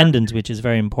independent, which is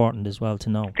very important as well to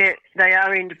know. They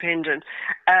are independent.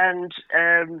 And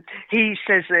he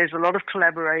says there's a lot of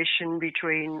collaboration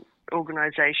between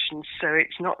organisations, so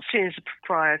it's not seen as a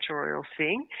proprietorial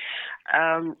thing.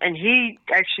 And he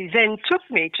actually then took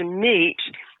me to meet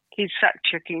his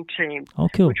fact-checking team,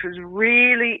 which was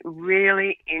really,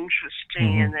 really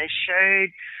interesting. And they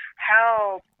showed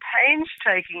how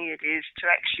painstaking it is to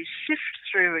actually sift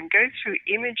through and go through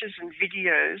images and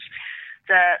videos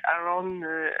that are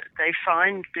they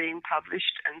find being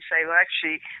published and say, well,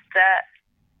 actually, that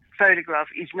photograph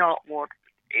is not what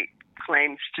it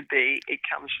claims to be. It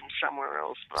comes from somewhere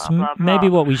else, blah, blah, blah. Maybe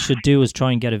what we should do is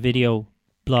try and get a video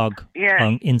blog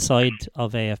inside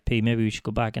of AFP. Maybe we should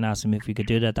go back and ask them if we could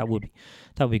do that. That would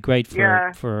be great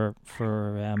for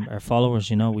our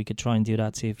followers. We could try and do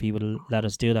that. See if he would let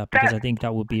us do that, because I think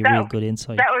that would be a real good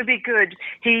insight. That would be good.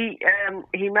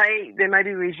 There may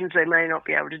be reasons they may not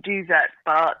be able to do that,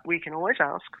 but we can always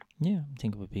ask. Yeah, I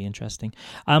think it would be interesting.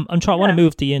 I want to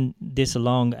move this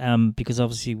along because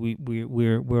obviously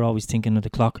we're always thinking of the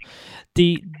clock.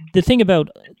 The thing about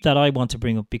that I want to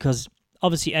bring up, because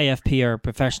obviously AFP are a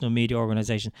professional media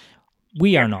organisation.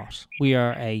 We are not. We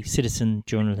are a citizen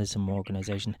journalism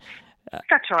organisation.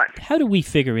 That's right. How do we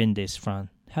figure in this, Fran?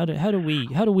 How do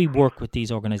we work with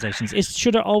these organisations?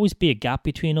 Should there always be a gap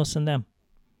between us and them?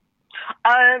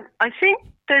 I think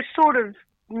there sort of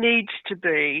needs to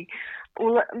be.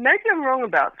 Well, maybe I'm wrong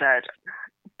about that,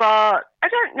 but I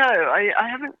don't know. I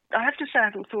have to say I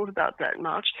haven't thought about that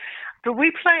much. But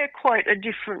we play quite a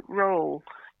different role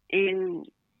in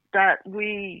that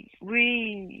we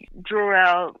draw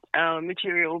out our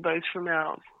material both from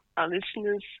our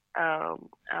listeners, our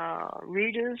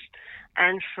readers,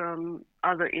 and from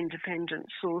other independent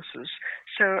sources.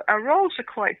 So our roles are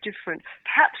quite different.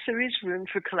 Perhaps there is room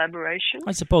for collaboration.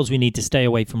 I suppose we need to stay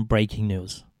away from breaking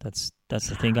news. That's the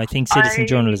thing. I think citizen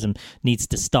journalism needs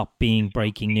to stop being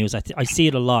breaking news. I see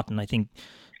it a lot, and I think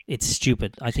it's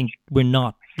stupid. I think we're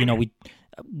not.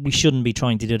 We shouldn't be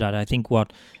trying to do that. I think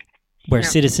where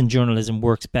citizen journalism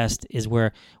works best is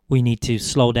where we need to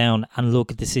slow down and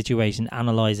look at the situation,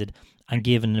 analyse it, and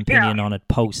give an opinion on it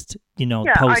post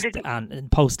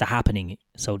the happening,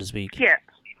 so to speak. Yeah,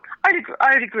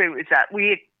 I'd agree with that.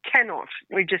 We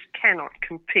just cannot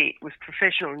compete with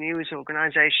professional news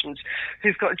organisations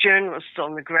who've got journalists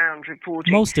on the ground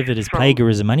reporting. Most of it is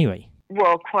plagiarism anyway.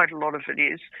 Well, quite a lot of it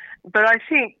is. But I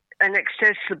think an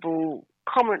accessible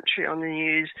commentary on the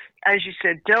news, as you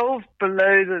said, delve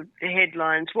below the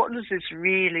headlines. What does this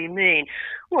really mean?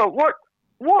 Well, what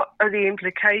are the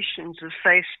implications of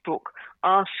Facebook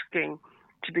asking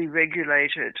to be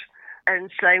regulated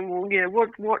and saying, well,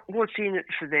 what's in it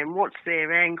for them? What's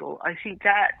their angle? I think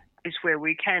that is where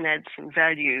we can add some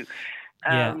value.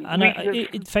 And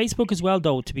Facebook as well,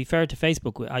 though, to be fair to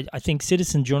Facebook, I think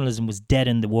citizen journalism was dead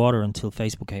in the water until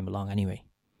Facebook came along anyway.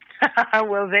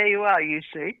 Well, there you are, you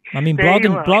see. I mean,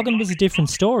 blogging was a different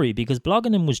story, because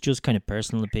blogging was just kind of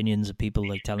personal opinions of people,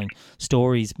 like telling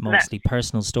stories, mostly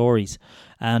personal stories.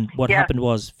 And what happened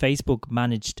was Facebook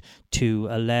managed to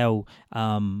allow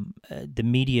the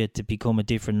media to become at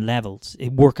different levels,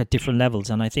 work at different levels.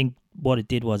 And I think what it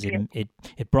did was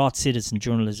it brought citizen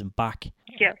journalism back.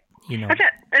 Yeah. You know.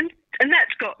 And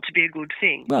that's got to be a good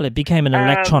thing. Well, it became an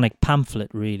electronic pamphlet,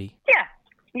 really.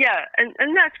 Yeah,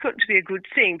 and that's got to be a good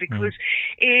thing, because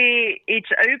it's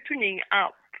opening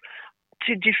up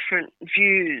to different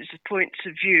views, points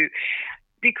of view.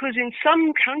 Because in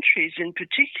some countries in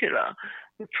particular,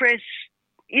 the press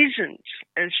isn't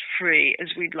as free as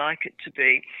we'd like it to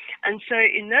be. And so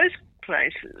in those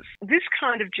places, this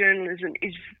kind of journalism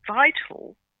is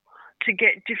vital to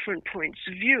get different points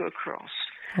of view across.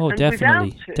 Oh, and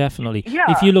definitely. Yeah,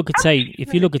 if you look at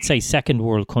say second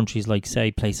world countries, like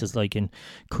say places like in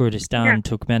Kurdistan,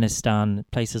 Turkmenistan,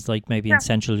 places like maybe in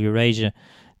Central Eurasia,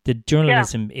 the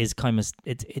journalism is kind of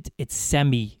it's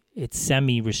semi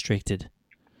restricted.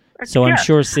 So I'm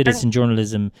sure citizen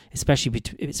journalism,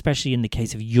 especially in the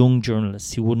case of young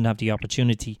journalists who wouldn't have the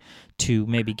opportunity to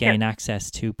maybe gain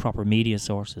access to proper media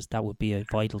sources, that would be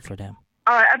vital for them.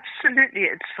 Absolutely,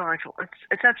 it's vital.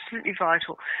 It's absolutely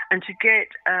vital. And to get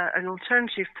an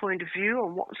alternative point of view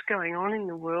on what's going on in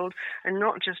the world, and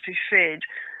not just be fed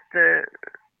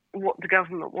what the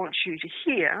government wants you to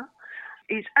hear,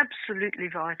 is absolutely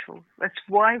vital. That's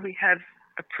why we have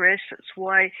a press.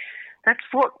 That's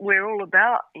what we're all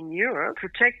about in Europe.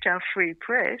 Protect our free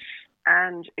press,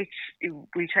 and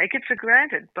we take it for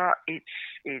granted. But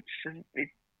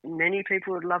many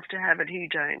people would love to have it who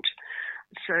don't.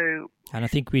 So, and I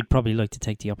think we'd probably like to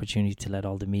take the opportunity to let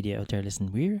all the media out there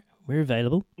listen. We're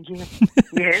available. Yeah.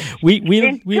 Yes.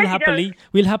 we'll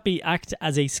happily act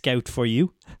as a scout for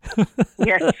you.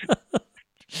 Yes.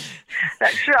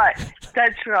 That's right.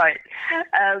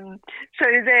 So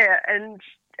there, and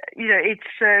it's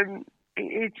very.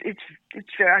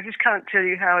 I just can't tell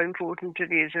you how important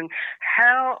it is, and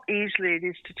how easily it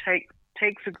is to take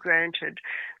for granted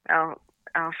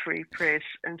our free press,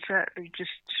 and certainly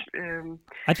just.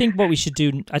 I think what we should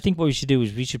do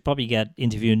is we should probably get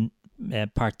interviewing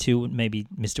part 2, maybe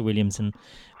Mr. Williams, and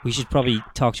we should probably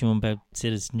talk to him about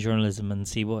citizen journalism and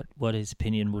see what his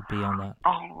opinion would be on that.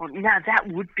 Oh, now that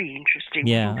would be interesting.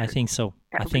 Yeah, I think so.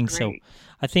 I think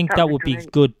that would be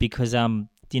good, because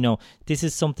this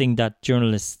is something that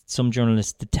some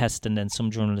journalists detest and then some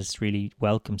journalists really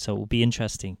welcome. So it will be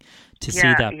interesting to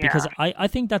see that, because I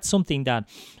think that's something that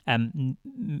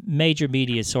major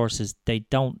media sources, they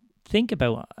don't think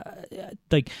about.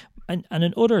 And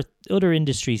in other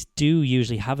industries do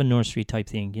usually have a nursery type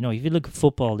thing. If you look at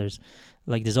football, there's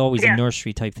always a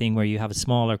nursery type thing where you have a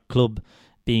smaller club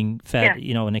being fed,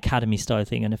 an academy style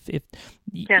thing. And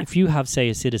if you have, say,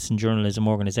 a citizen journalism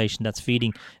organization that's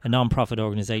feeding a non-profit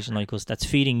organization like us, that's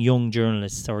feeding young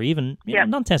journalists, or even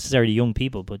not necessarily young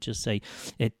people, but just say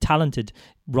talented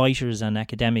writers and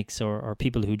academics, or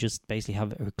people who just basically are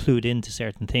clued into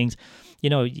certain things,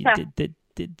 the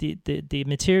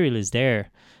material is there.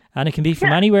 And it can be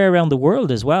from anywhere around the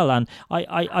world as well. And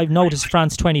I've noticed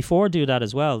France-24 do that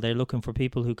as well. They're looking for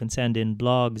people who can send in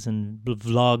blogs and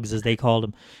vlogs, as they call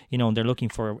them. And they're looking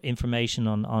for information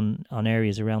on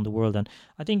areas around the world. And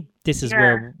I think this is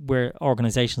where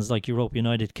organisations like Europe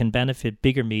United can benefit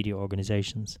bigger media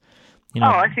organisations. Oh,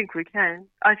 I think we can.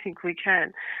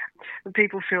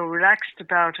 People feel relaxed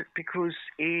about it because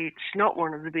it's not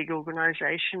one of the big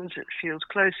organisations. It feels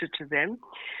closer to them.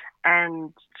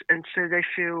 And so they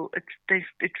feel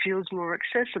it feels more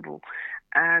accessible,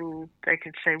 and they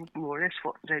can say more or less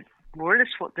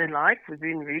what they like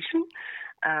within reason,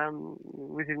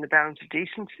 within the bounds of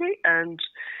decency. And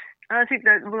I think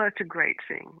that's a great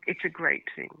thing. It's a great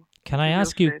thing. Can I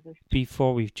ask you,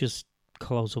 before we just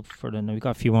close up we've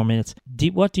got a few more minutes,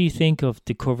 what do you think of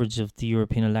the coverage of the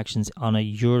European elections on a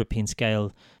European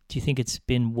scale? Do you think it's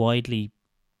been widely?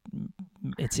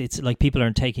 It's like people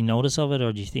aren't taking notice of it,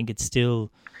 or do you think it's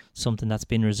still something that's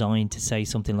been resigned to, say,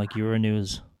 something like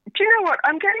Euronews? Do you know what?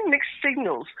 I'm getting mixed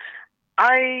signals.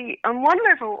 On one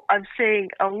level, I'm seeing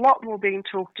a lot more being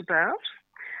talked about.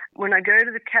 When I go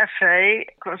to the cafe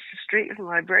across the street for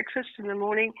my breakfast in the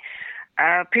morning,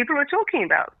 people are talking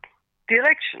about the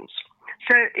elections.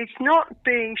 So it's not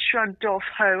being shrugged off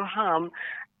ho-hum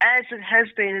as it has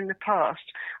been in the past.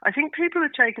 I think people are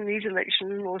taking these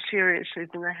elections more seriously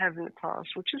than they have in the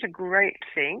past, which is a great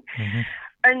thing. Mm-hmm.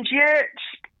 And yet,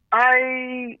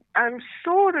 I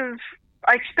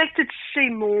expected to see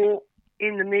more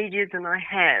in the media than I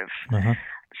have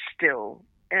still.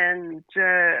 And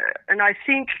I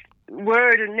think were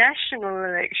it a national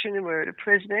election, were it a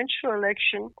presidential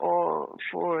election, or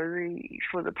for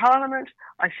the parliament,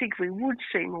 I think we would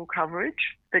see more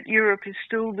coverage. But Europe is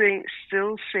still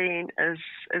seen as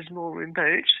more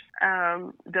remote,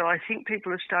 though I think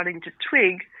people are starting to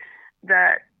twig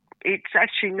that it's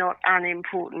actually not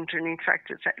unimportant, and in fact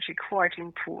it's actually quite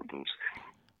important.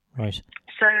 Right.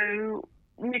 So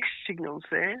mixed signals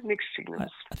there.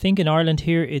 I think in Ireland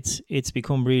here, it's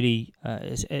become really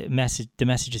the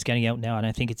message is getting out now, and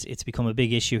I think it's become a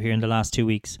big issue here in the last 2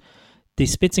 weeks. The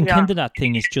Spitzenkandidat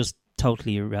thing is just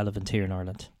totally irrelevant here in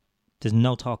Ireland. There's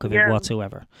no talk of it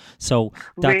whatsoever. So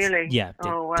that's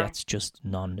that's just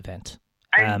non-event.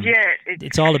 And yet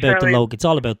it's all about it's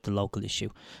all about the local issue.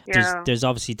 Yeah. There's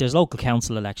obviously local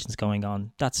council elections going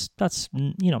on. That's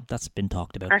been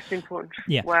talked about. That's important.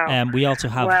 Yeah. Wow. We also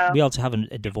have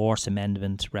a divorce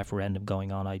amendment referendum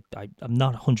going on. I'm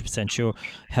not 100% sure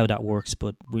how that works,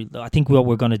 but I think what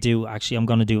we're going to do, actually, I'm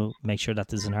going to make sure that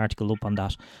there's an article up on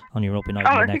that on European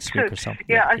Idol next week or so.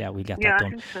 We'll get that done.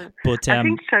 I think so. But I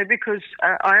think so, because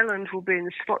Ireland will be in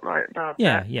the spotlight about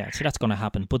that. Yeah. So that's going to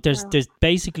happen. But there's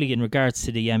basically, in regards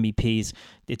to the MEPs,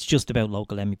 it's just about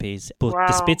local MEPs. But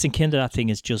the Spitzenkandidat thing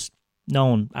is just, no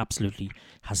one absolutely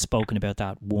has spoken about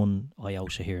that one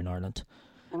iota here in Ireland.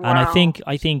 Wow. And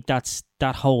I think that's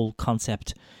that whole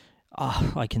concept,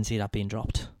 I can see that being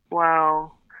dropped.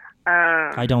 Wow.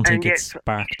 I don't think it's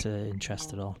sparked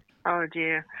interest at all. Oh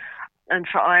dear. And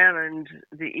for Ireland,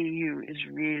 the EU is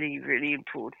really, really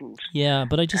important. Yeah,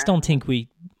 but I just don't think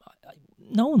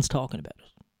no one's talking about it.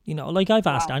 Like I've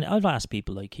asked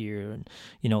people like here, and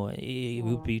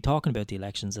we'll be talking about the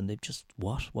elections, and they've just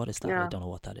what is that? Yeah. I don't know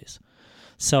what that is.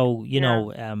 So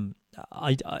I'm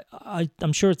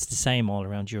sure it's the same all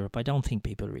around Europe. I don't think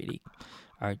people really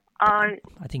are. I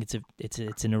think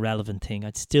it's an irrelevant thing.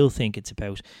 I still think it's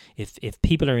about if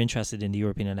people are interested in the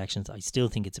European elections, I still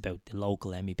think it's about the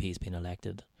local MEPs being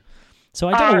elected. So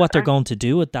I don't know what they're going to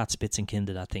do with that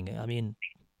Spitzenkandidat thing. I mean,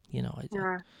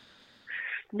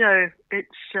 No, it's.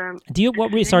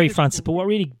 Sorry, Francis, but what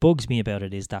really bugs me about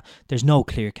it is that there's no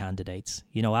clear candidates.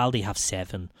 ALDE have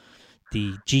 7,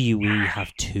 the GUE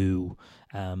have 2.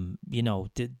 Some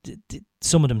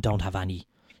of them don't have any.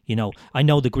 I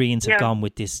know the Greens have gone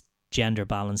with this gender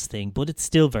balance thing, but it's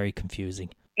still very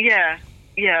confusing. Yeah,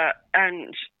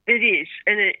 and it is,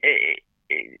 and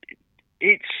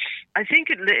it's. I think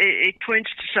it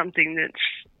points to something that's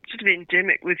sort of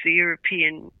endemic with the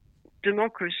European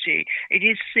democracy. It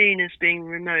is seen as being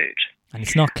remote, and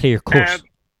it's not clear cut.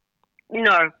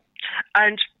 No,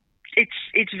 and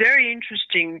it's very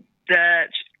interesting that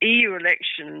EU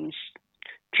elections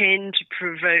tend to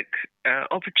provoke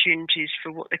opportunities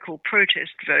for what they call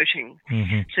protest voting.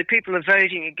 Mm-hmm. So people are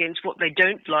voting against what they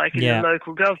don't like in the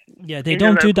local government. Yeah, they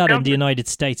don't do that in the United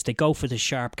States. They go for the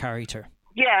sharp character.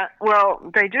 Yeah, well,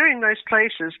 they do in most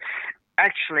places,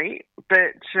 actually,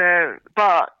 but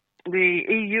the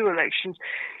EU elections,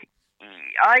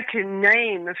 I can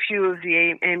name a few of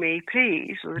the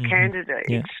MEPs or the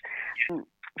candidates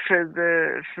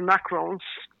for Macron's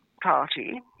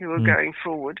party who are going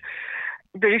forward.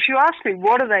 But if you ask me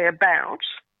what are they about,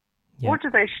 what do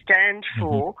they stand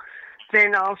for,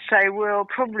 then I'll say, well,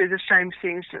 probably the same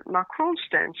things that Macron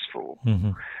stands for,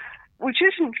 which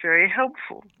isn't very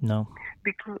helpful. No.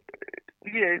 Because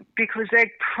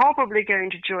they're probably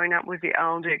going to join up with the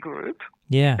ALDE group.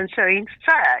 Yeah. And so, in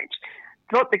fact,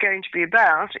 what they're going to be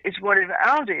about is whatever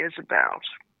ALDE is about.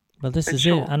 Well, this is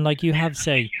it. And like you have,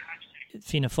 say,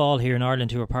 Fianna Fáil here in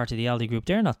Ireland, who are part of the ALDE group,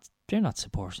 they're not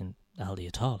supporting ALDE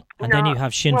at all. And then you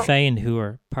have Sinn Féin, who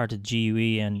are part of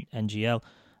GUE and NGL,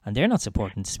 and they're not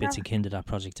supporting the Spitzenkandidat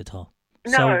project at all.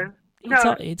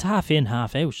 It's half in,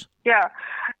 half out. Yeah.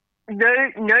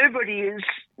 Nobody is.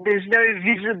 There's no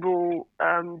visible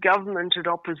government and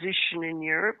opposition in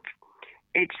Europe.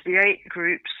 It's the 8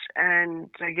 groups, and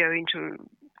they go into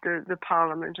the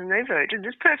parliament and they vote, and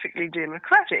it's perfectly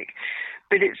democratic,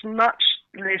 but it's much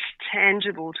less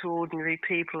tangible to ordinary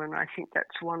people, and I think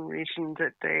that's one reason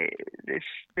that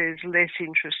there's less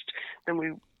interest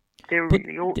than there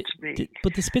really ought to be.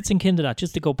 But the Spitzenkandidat,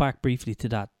 just to go back briefly to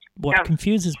that, what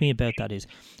confuses me about that is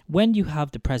when you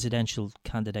have the presidential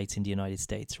candidates in the United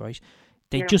States, right?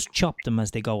 They just chop them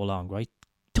as they go along, right?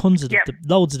 Tons of them,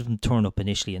 loads of them turn up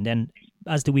initially, and then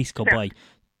as the weeks go by,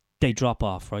 they drop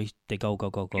off, right? They go,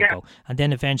 and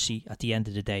then eventually, at the end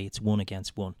of the day, it's 1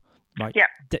 against 1, right? Yeah.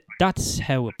 That's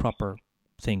how a proper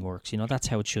thing works. That's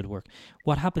how it should work.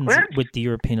 What happens with the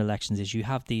European elections is you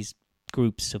have these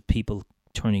groups of people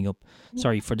turning up.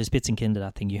 Sorry, for the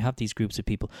Spitzenkandidat thing, you have these groups of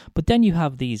people, but then you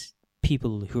have these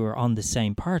people who are on the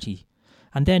same party,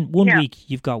 And then one week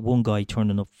you've got one guy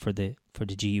turning up for the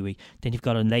GUE, then you've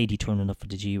got a lady turning up for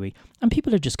the GUE, and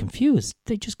people are just confused.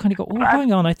 They just kind of go, "Oh,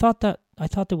 hang on, I thought there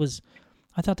was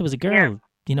a girl,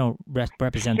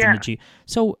 representing the GUE."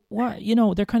 So what,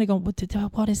 they're kind of going,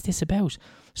 "What is this about?"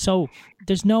 So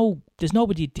there's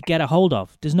nobody to get a hold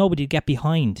of. There's nobody to get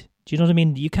behind. Do you know what I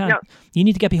mean? You can't. No. You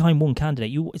need to get behind one candidate.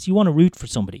 You want to root for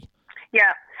somebody.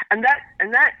 Yeah, and that's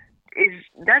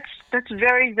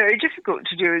very, very difficult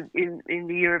to do in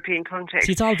the European context.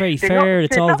 See, it's all very fair.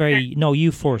 It's all very no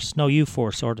you force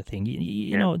sort of thing.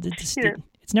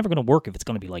 It's never going to work if it's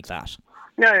going to be like that.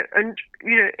 No, and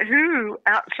who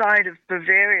outside of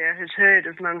Bavaria has heard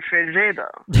of Manfred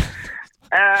Weber?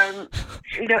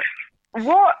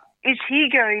 What is he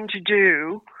going to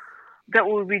do that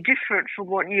will be different from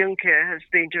what Juncker has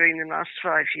been doing the last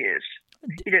 5 years?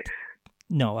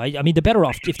 No, I mean, they're better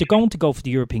off, if they're going to go for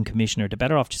the European Commissioner, they're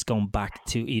better off just going back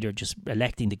to either just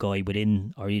electing the guy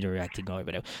within or either electing the guy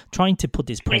without. Trying to put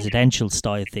this presidential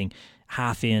style thing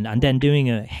half in and then doing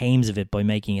a hames of it by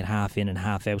making it half in and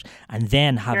half out, and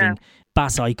then having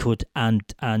Bas Eickhout and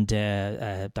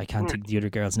I can't think of the other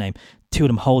girl's name, two of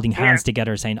them holding hands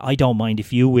together saying, "I don't mind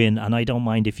if you win and I don't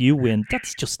mind if you win."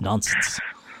 That's just nonsense.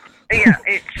 Yeah,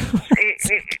 it's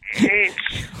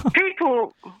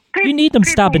people. You need them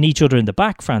stabbing each other in the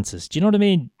back, Francis. Do you know what I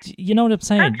mean? You know what I'm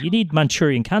saying? You need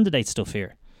Manchurian Candidate stuff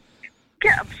here.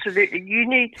 Yeah, absolutely. You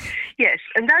need, yes,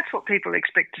 and that's what people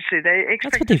expect to see.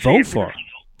 That's what they vote for.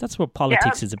 That's what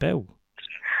politics is about.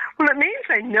 Well, it means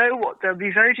they know what they'll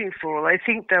be voting for. I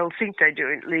think they'll think they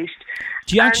do at least.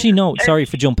 Do you actually know, sorry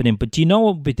for jumping in, but do you know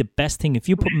what would be the best thing? If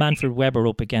you put Manfred Weber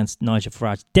up against Nigel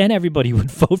Farage, then everybody would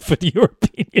vote for the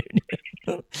European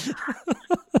Union.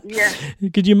 Yeah.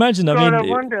 Could you imagine? I mean, I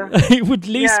wonder. It would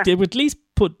at least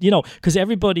put, because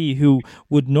everybody who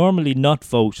would normally not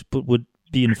vote but would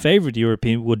be in favour of the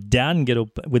European would then get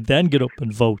up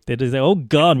and vote. They'd say, "Oh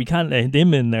God, we can't let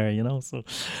him in there," So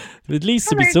at least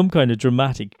there'd be some kind of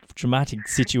dramatic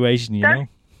situation, Yeah,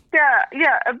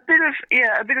 a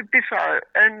bit of biffo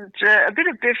and a bit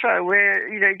of biffo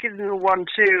where give them a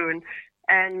 1-2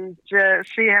 and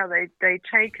see how they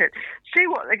take it. See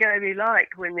what they're going to be like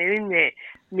when they're in there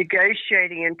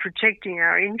negotiating and protecting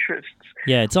our interests.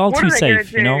 Yeah, it's all too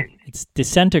safe, It's the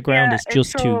centre ground is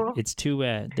just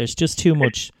there's just too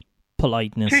much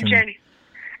politeness.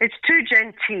 It's too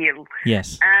genteel.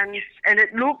 Yes. And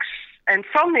it looks, and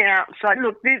from the outside,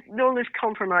 look, all this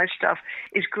compromise stuff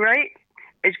is great.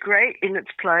 It's great in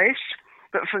its place,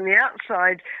 but from the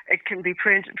outside, it can be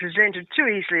presented too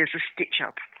easily as a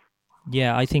stitch-up.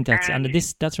 Yeah, I think that's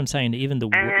what I'm saying. Even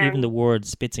the word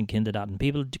Spitzenkandidat, and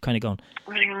people kind of going,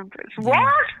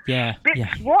 "What? Yeah.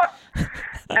 What?"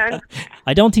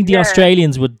 I don't think the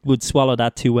Australians would swallow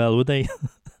that too well, would they?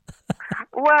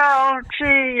 Well,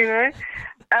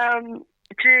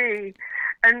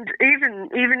 and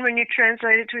even when you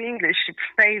translate it to English,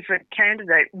 favoured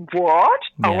candidate. What?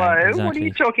 Yeah, hello? Exactly. What are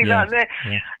you talking about there?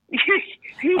 Yeah.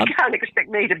 You can't expect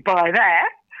me to buy that.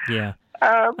 Yeah.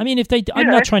 I mean, I'm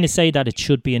not trying to say that it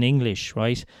should be in English,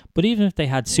 right? But even if they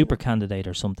had super candidate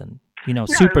or something,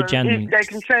 super genuine. They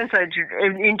can translate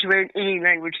it into any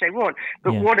language they want.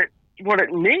 But what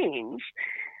it means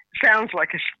sounds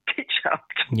like a stitch up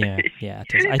to me. Yeah. It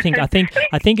does.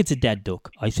 I think it's a dead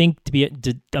duck. I think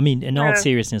in all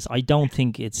seriousness, I don't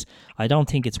think it's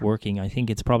working. I think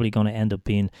it's probably going to end up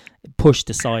being pushed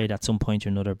aside at some point or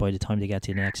another by the time they get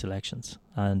to the next elections.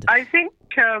 And I think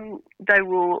they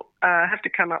will have to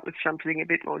come up with something a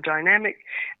bit more dynamic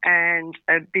and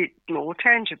a bit more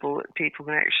tangible that people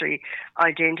can actually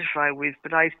identify with.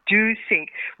 But I do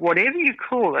think whatever you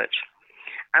call it,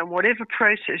 and whatever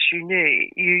process you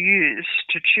use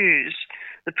to choose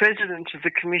the president of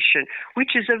the commission,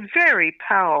 which is a very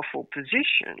powerful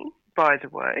position, by the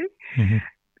way,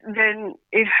 then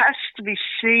it has to be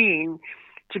seen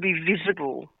to be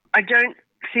visible. I don't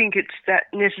think it's that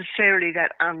necessarily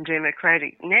that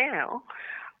undemocratic now,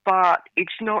 but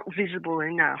it's not visible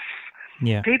enough.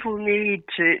 Yeah. People need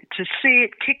to see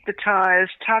it, kick the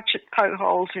tires, touch it, poke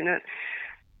holes in it,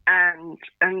 and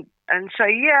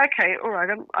say, yeah, okay, all right,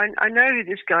 I know who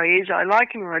this guy is, I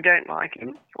like him or I don't like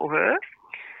him, or her,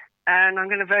 and I'm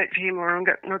going to vote for him or I'm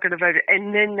not going to vote for him.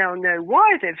 And then they'll know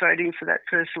why they're voting for that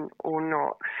person or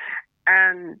not.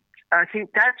 And I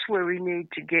think that's where we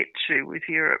need to get to with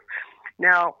Europe.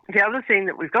 Now, the other thing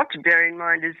that we've got to bear in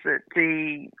mind is that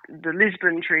the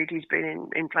Lisbon Treaty's been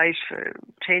in place for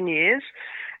 10 years,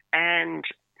 and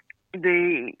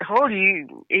the whole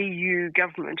EU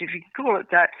government, if you can call it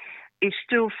that, is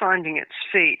still finding its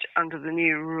feet under the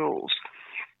new rules.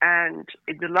 And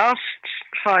the last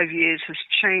 5 years has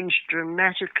changed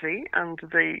dramatically under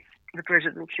the the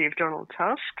presidency of Donald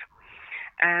Tusk.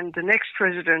 And the next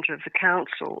president of the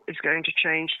council is going to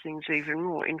change things even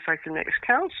more. In fact, the next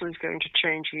council is going to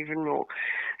change even more.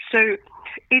 So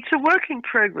it's a work in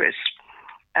progress.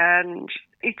 And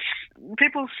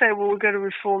people say, well, we're going to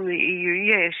reform the EU.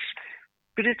 Yes,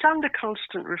 but it's under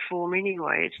constant reform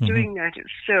anyway. It's doing that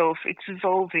itself. It's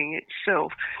evolving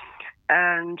itself.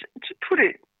 And to put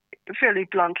it fairly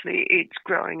bluntly, it's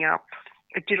growing up.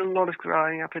 It did a lot of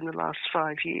growing up in the last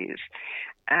 5 years.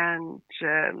 And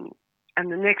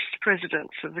the next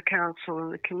presidents of the Council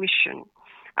and the Commission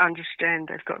understand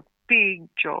they've got big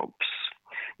jobs,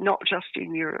 not just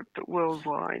in Europe, but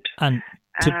worldwide. And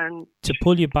to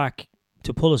pull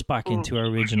us back into our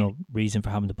original reason for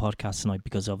having the podcast tonight,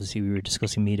 because obviously we were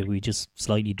discussing media, we just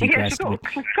slightly digressed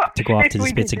to go off to the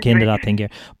spits and kind of that thing here.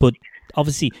 But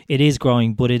obviously it is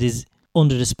growing, but it is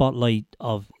under the spotlight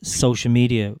of social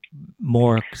media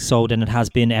more so than it has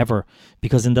been ever,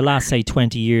 because in the last, say,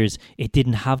 20 years, it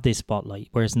didn't have this spotlight,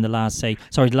 whereas in the last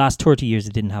 30 years,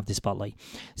 it didn't have this spotlight.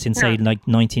 Since, say, like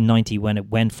 1990, when it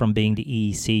went from being the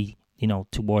EEC,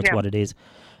 towards what it is.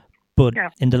 But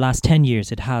in the last 10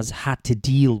 years, it has had to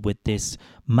deal with this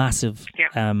massive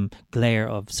glare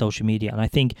of social media. And I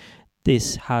think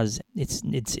this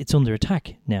it's under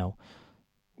attack now.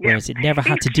 Whereas it never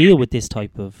had to deal with this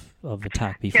type of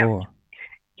attack before.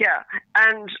 Yeah,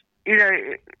 and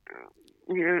who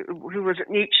was it,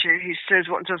 Nietzsche, who says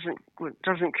what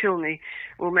doesn't kill me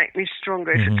will make me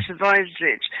stronger. If it survives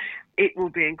it will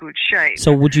be in good shape.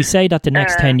 So would you say that the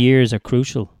next 10 years are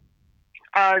crucial?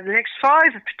 The next 5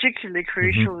 are particularly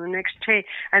crucial, the next 10,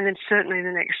 and then certainly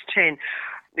the next 10.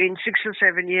 In 6 or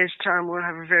 7 years' time, we'll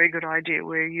have a very good idea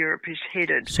where Europe is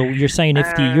headed. So you're saying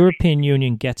if the European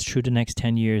Union gets through the next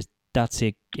 10 years, that's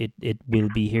it? It will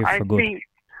be here for good?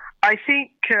 I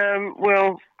think, who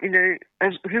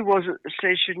was it that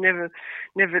says should never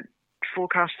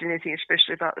forecast anything,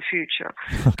 especially about the future?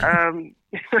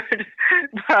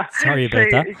 Sorry about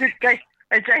that.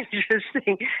 A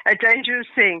dangerous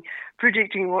thing,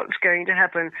 predicting what's going to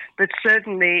happen. But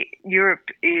certainly Europe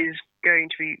is going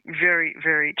to be very,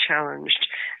 very challenged,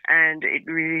 and it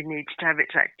really needs to have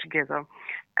its act together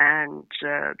and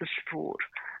the support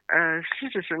of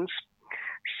citizens.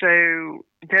 So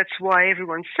that's why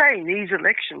everyone's saying these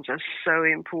elections are so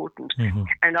important.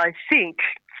 And I think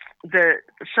that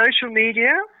social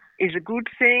media is a good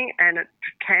thing, and it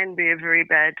can be a very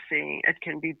bad thing. It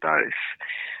can be both.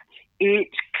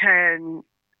 It can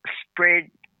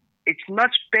spread. It's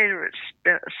much better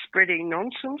at spreading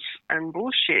nonsense and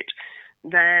bullshit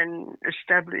than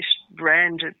established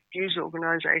branded news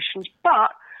organisations.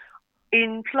 But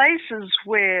in places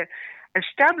where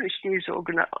established news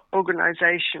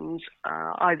organisations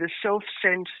either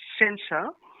self-censor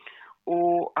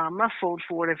or are muffled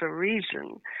for whatever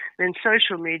reason, then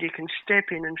social media can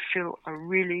step in and fill a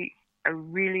really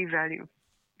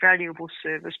valuable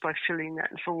service by filling that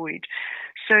void.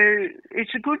 So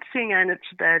it's a good thing and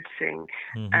it's a bad thing,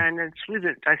 and it's with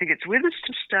it. I think it's with us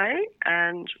to stay,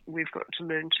 and we've got to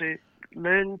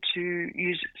learn to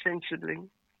use it sensibly.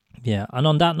 Yeah, and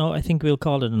on that note, I think we'll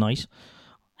call it a night.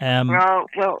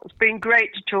 Well, it's been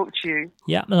great to talk to you.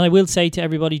 Yeah, and I will say to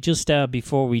everybody, just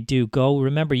before we do go,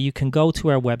 remember you can go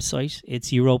to our website.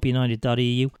 It's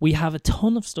europeunited.eu. We have a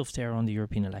ton of stuff there on the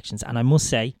European elections, and I must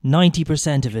say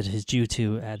 90% of it is due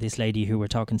to this lady who we're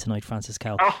talking tonight, France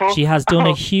Presse. She has done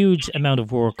a huge amount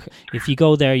of work. If you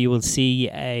go there, you will see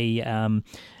a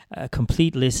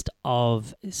complete list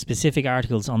of specific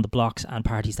articles on the blocs and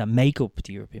parties that make up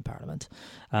the European Parliament.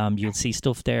 You'll see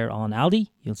stuff there on ALDE,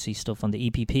 you'll see stuff on the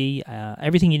EPP.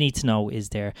 Everything you need to know is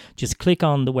there. Just click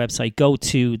on the website, go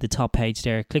to the top page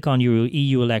there, click on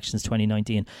EU Elections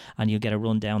 2019, and you'll get a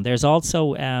rundown. There's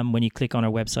also, when you click on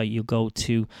our website, you'll go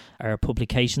to our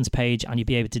publications page, and you'll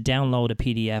be able to download a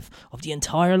PDF of the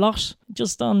entire lot,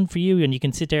 just done for you, and you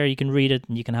can sit there, you can read it,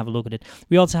 and you can have a look at it.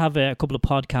 We also have a couple of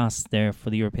podcasts there for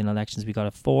the European elections. We got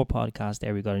a 4 podcast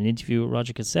there. We got an interview with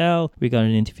Roger Cassell. We got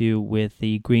an interview with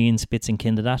the Greens, Bits and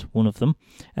Kindadat, one of them,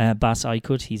 Bas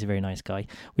Aykut. He's a very nice guy.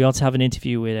 We also have an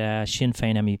interview with Sinn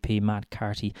Féin MEP Matt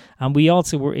Carty, and we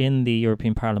also were in the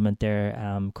European Parliament there,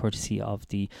 courtesy of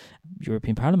the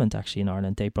European Parliament actually in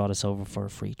Ireland. They brought us over for a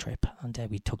free trip, and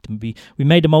we took them. We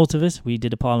made the most of it. We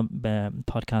did a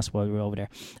podcast while we were over there.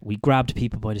 We grabbed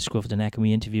people by the scruff of the neck and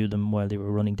we interviewed them while they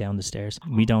were running down the stairs.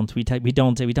 We don't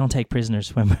take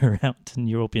prisoners when somewhere around in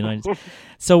Europe United.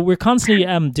 So we're constantly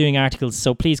doing articles.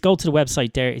 So please go to the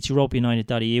website there. It's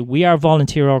europeunited.eu. We are a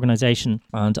volunteer organisation,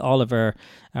 and all of our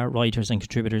writers and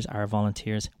contributors are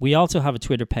volunteers. We also have a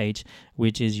Twitter page,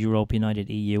 which is Europe United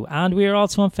EU, and we are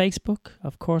also on Facebook.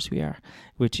 Of course we are,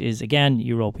 which is again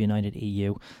Europe United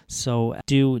EU. So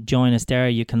do join us there.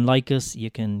 You can like us,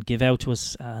 you can give out to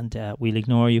us, and we'll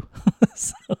ignore you.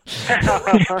 No,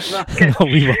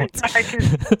 we won't.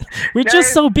 We're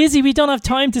just so busy, we don't have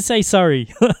time to say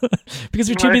sorry because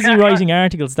we're too busy writing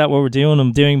articles. That's what we're doing.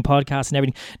 I'm doing podcasts and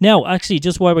everything. Now, actually,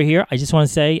 just while we're here, I just want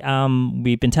to say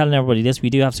we've been telling everybody this. We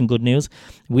do have some good news.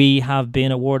 We have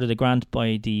been awarded a grant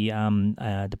by the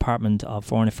Department of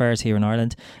Foreign Affairs here in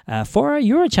Ireland for our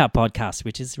Eurochat podcast,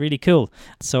 which is really cool.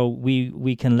 So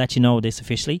we can let you know this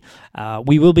officially.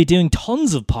 We will be doing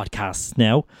tons of podcasts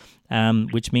now.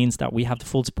 Which means that we have the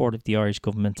full support of the Irish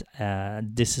government.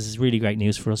 This is really great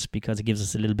news for us because it gives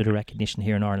us a little bit of recognition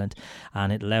here in Ireland,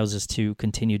 and it allows us to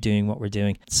continue doing what we're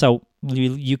doing. So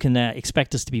you can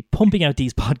expect us to be pumping out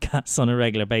these podcasts on a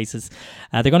regular basis.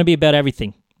 They're going to be about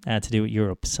everything to do with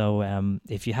Europe. So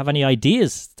if you have any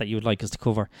ideas that you would like us to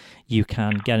cover, you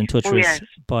can get in touch with us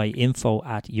by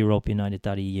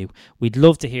info@europeunited.eu. We'd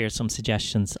love to hear some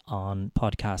suggestions on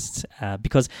podcasts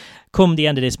because come the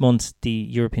end of this month, the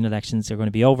European elections are going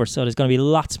to be over. So there's going to be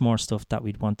lots more stuff that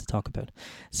we'd want to talk about.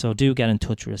 So do get in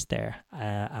touch with us there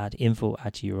at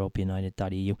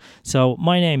info@europeunited.eu. So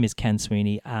my name is Ken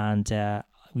Sweeney, and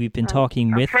we've been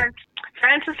talking with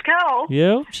Frances Cowell.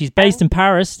 Yeah, she's based in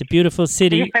Paris, the beautiful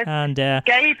city. And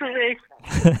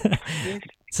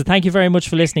so thank you very much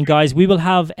for listening, guys. We will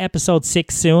have episode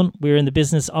 6 soon. We're in the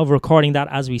business of recording that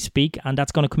as we speak, and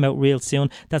that's going to come out real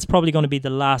soon. That's probably going to be the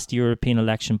last European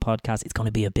election podcast. It's going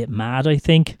to be a bit mad, I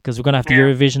think, because we're going to have the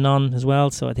Eurovision on as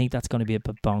well. So I think that's going to be a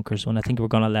bit bonkers one. I think we're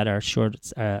going to let our shirt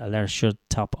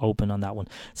top open on that one.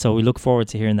 So we look forward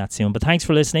to hearing that soon. But thanks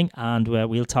for listening, and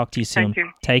we'll talk to you soon. Thank you.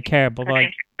 Take care. Bye-bye.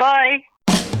 Okay. Bye.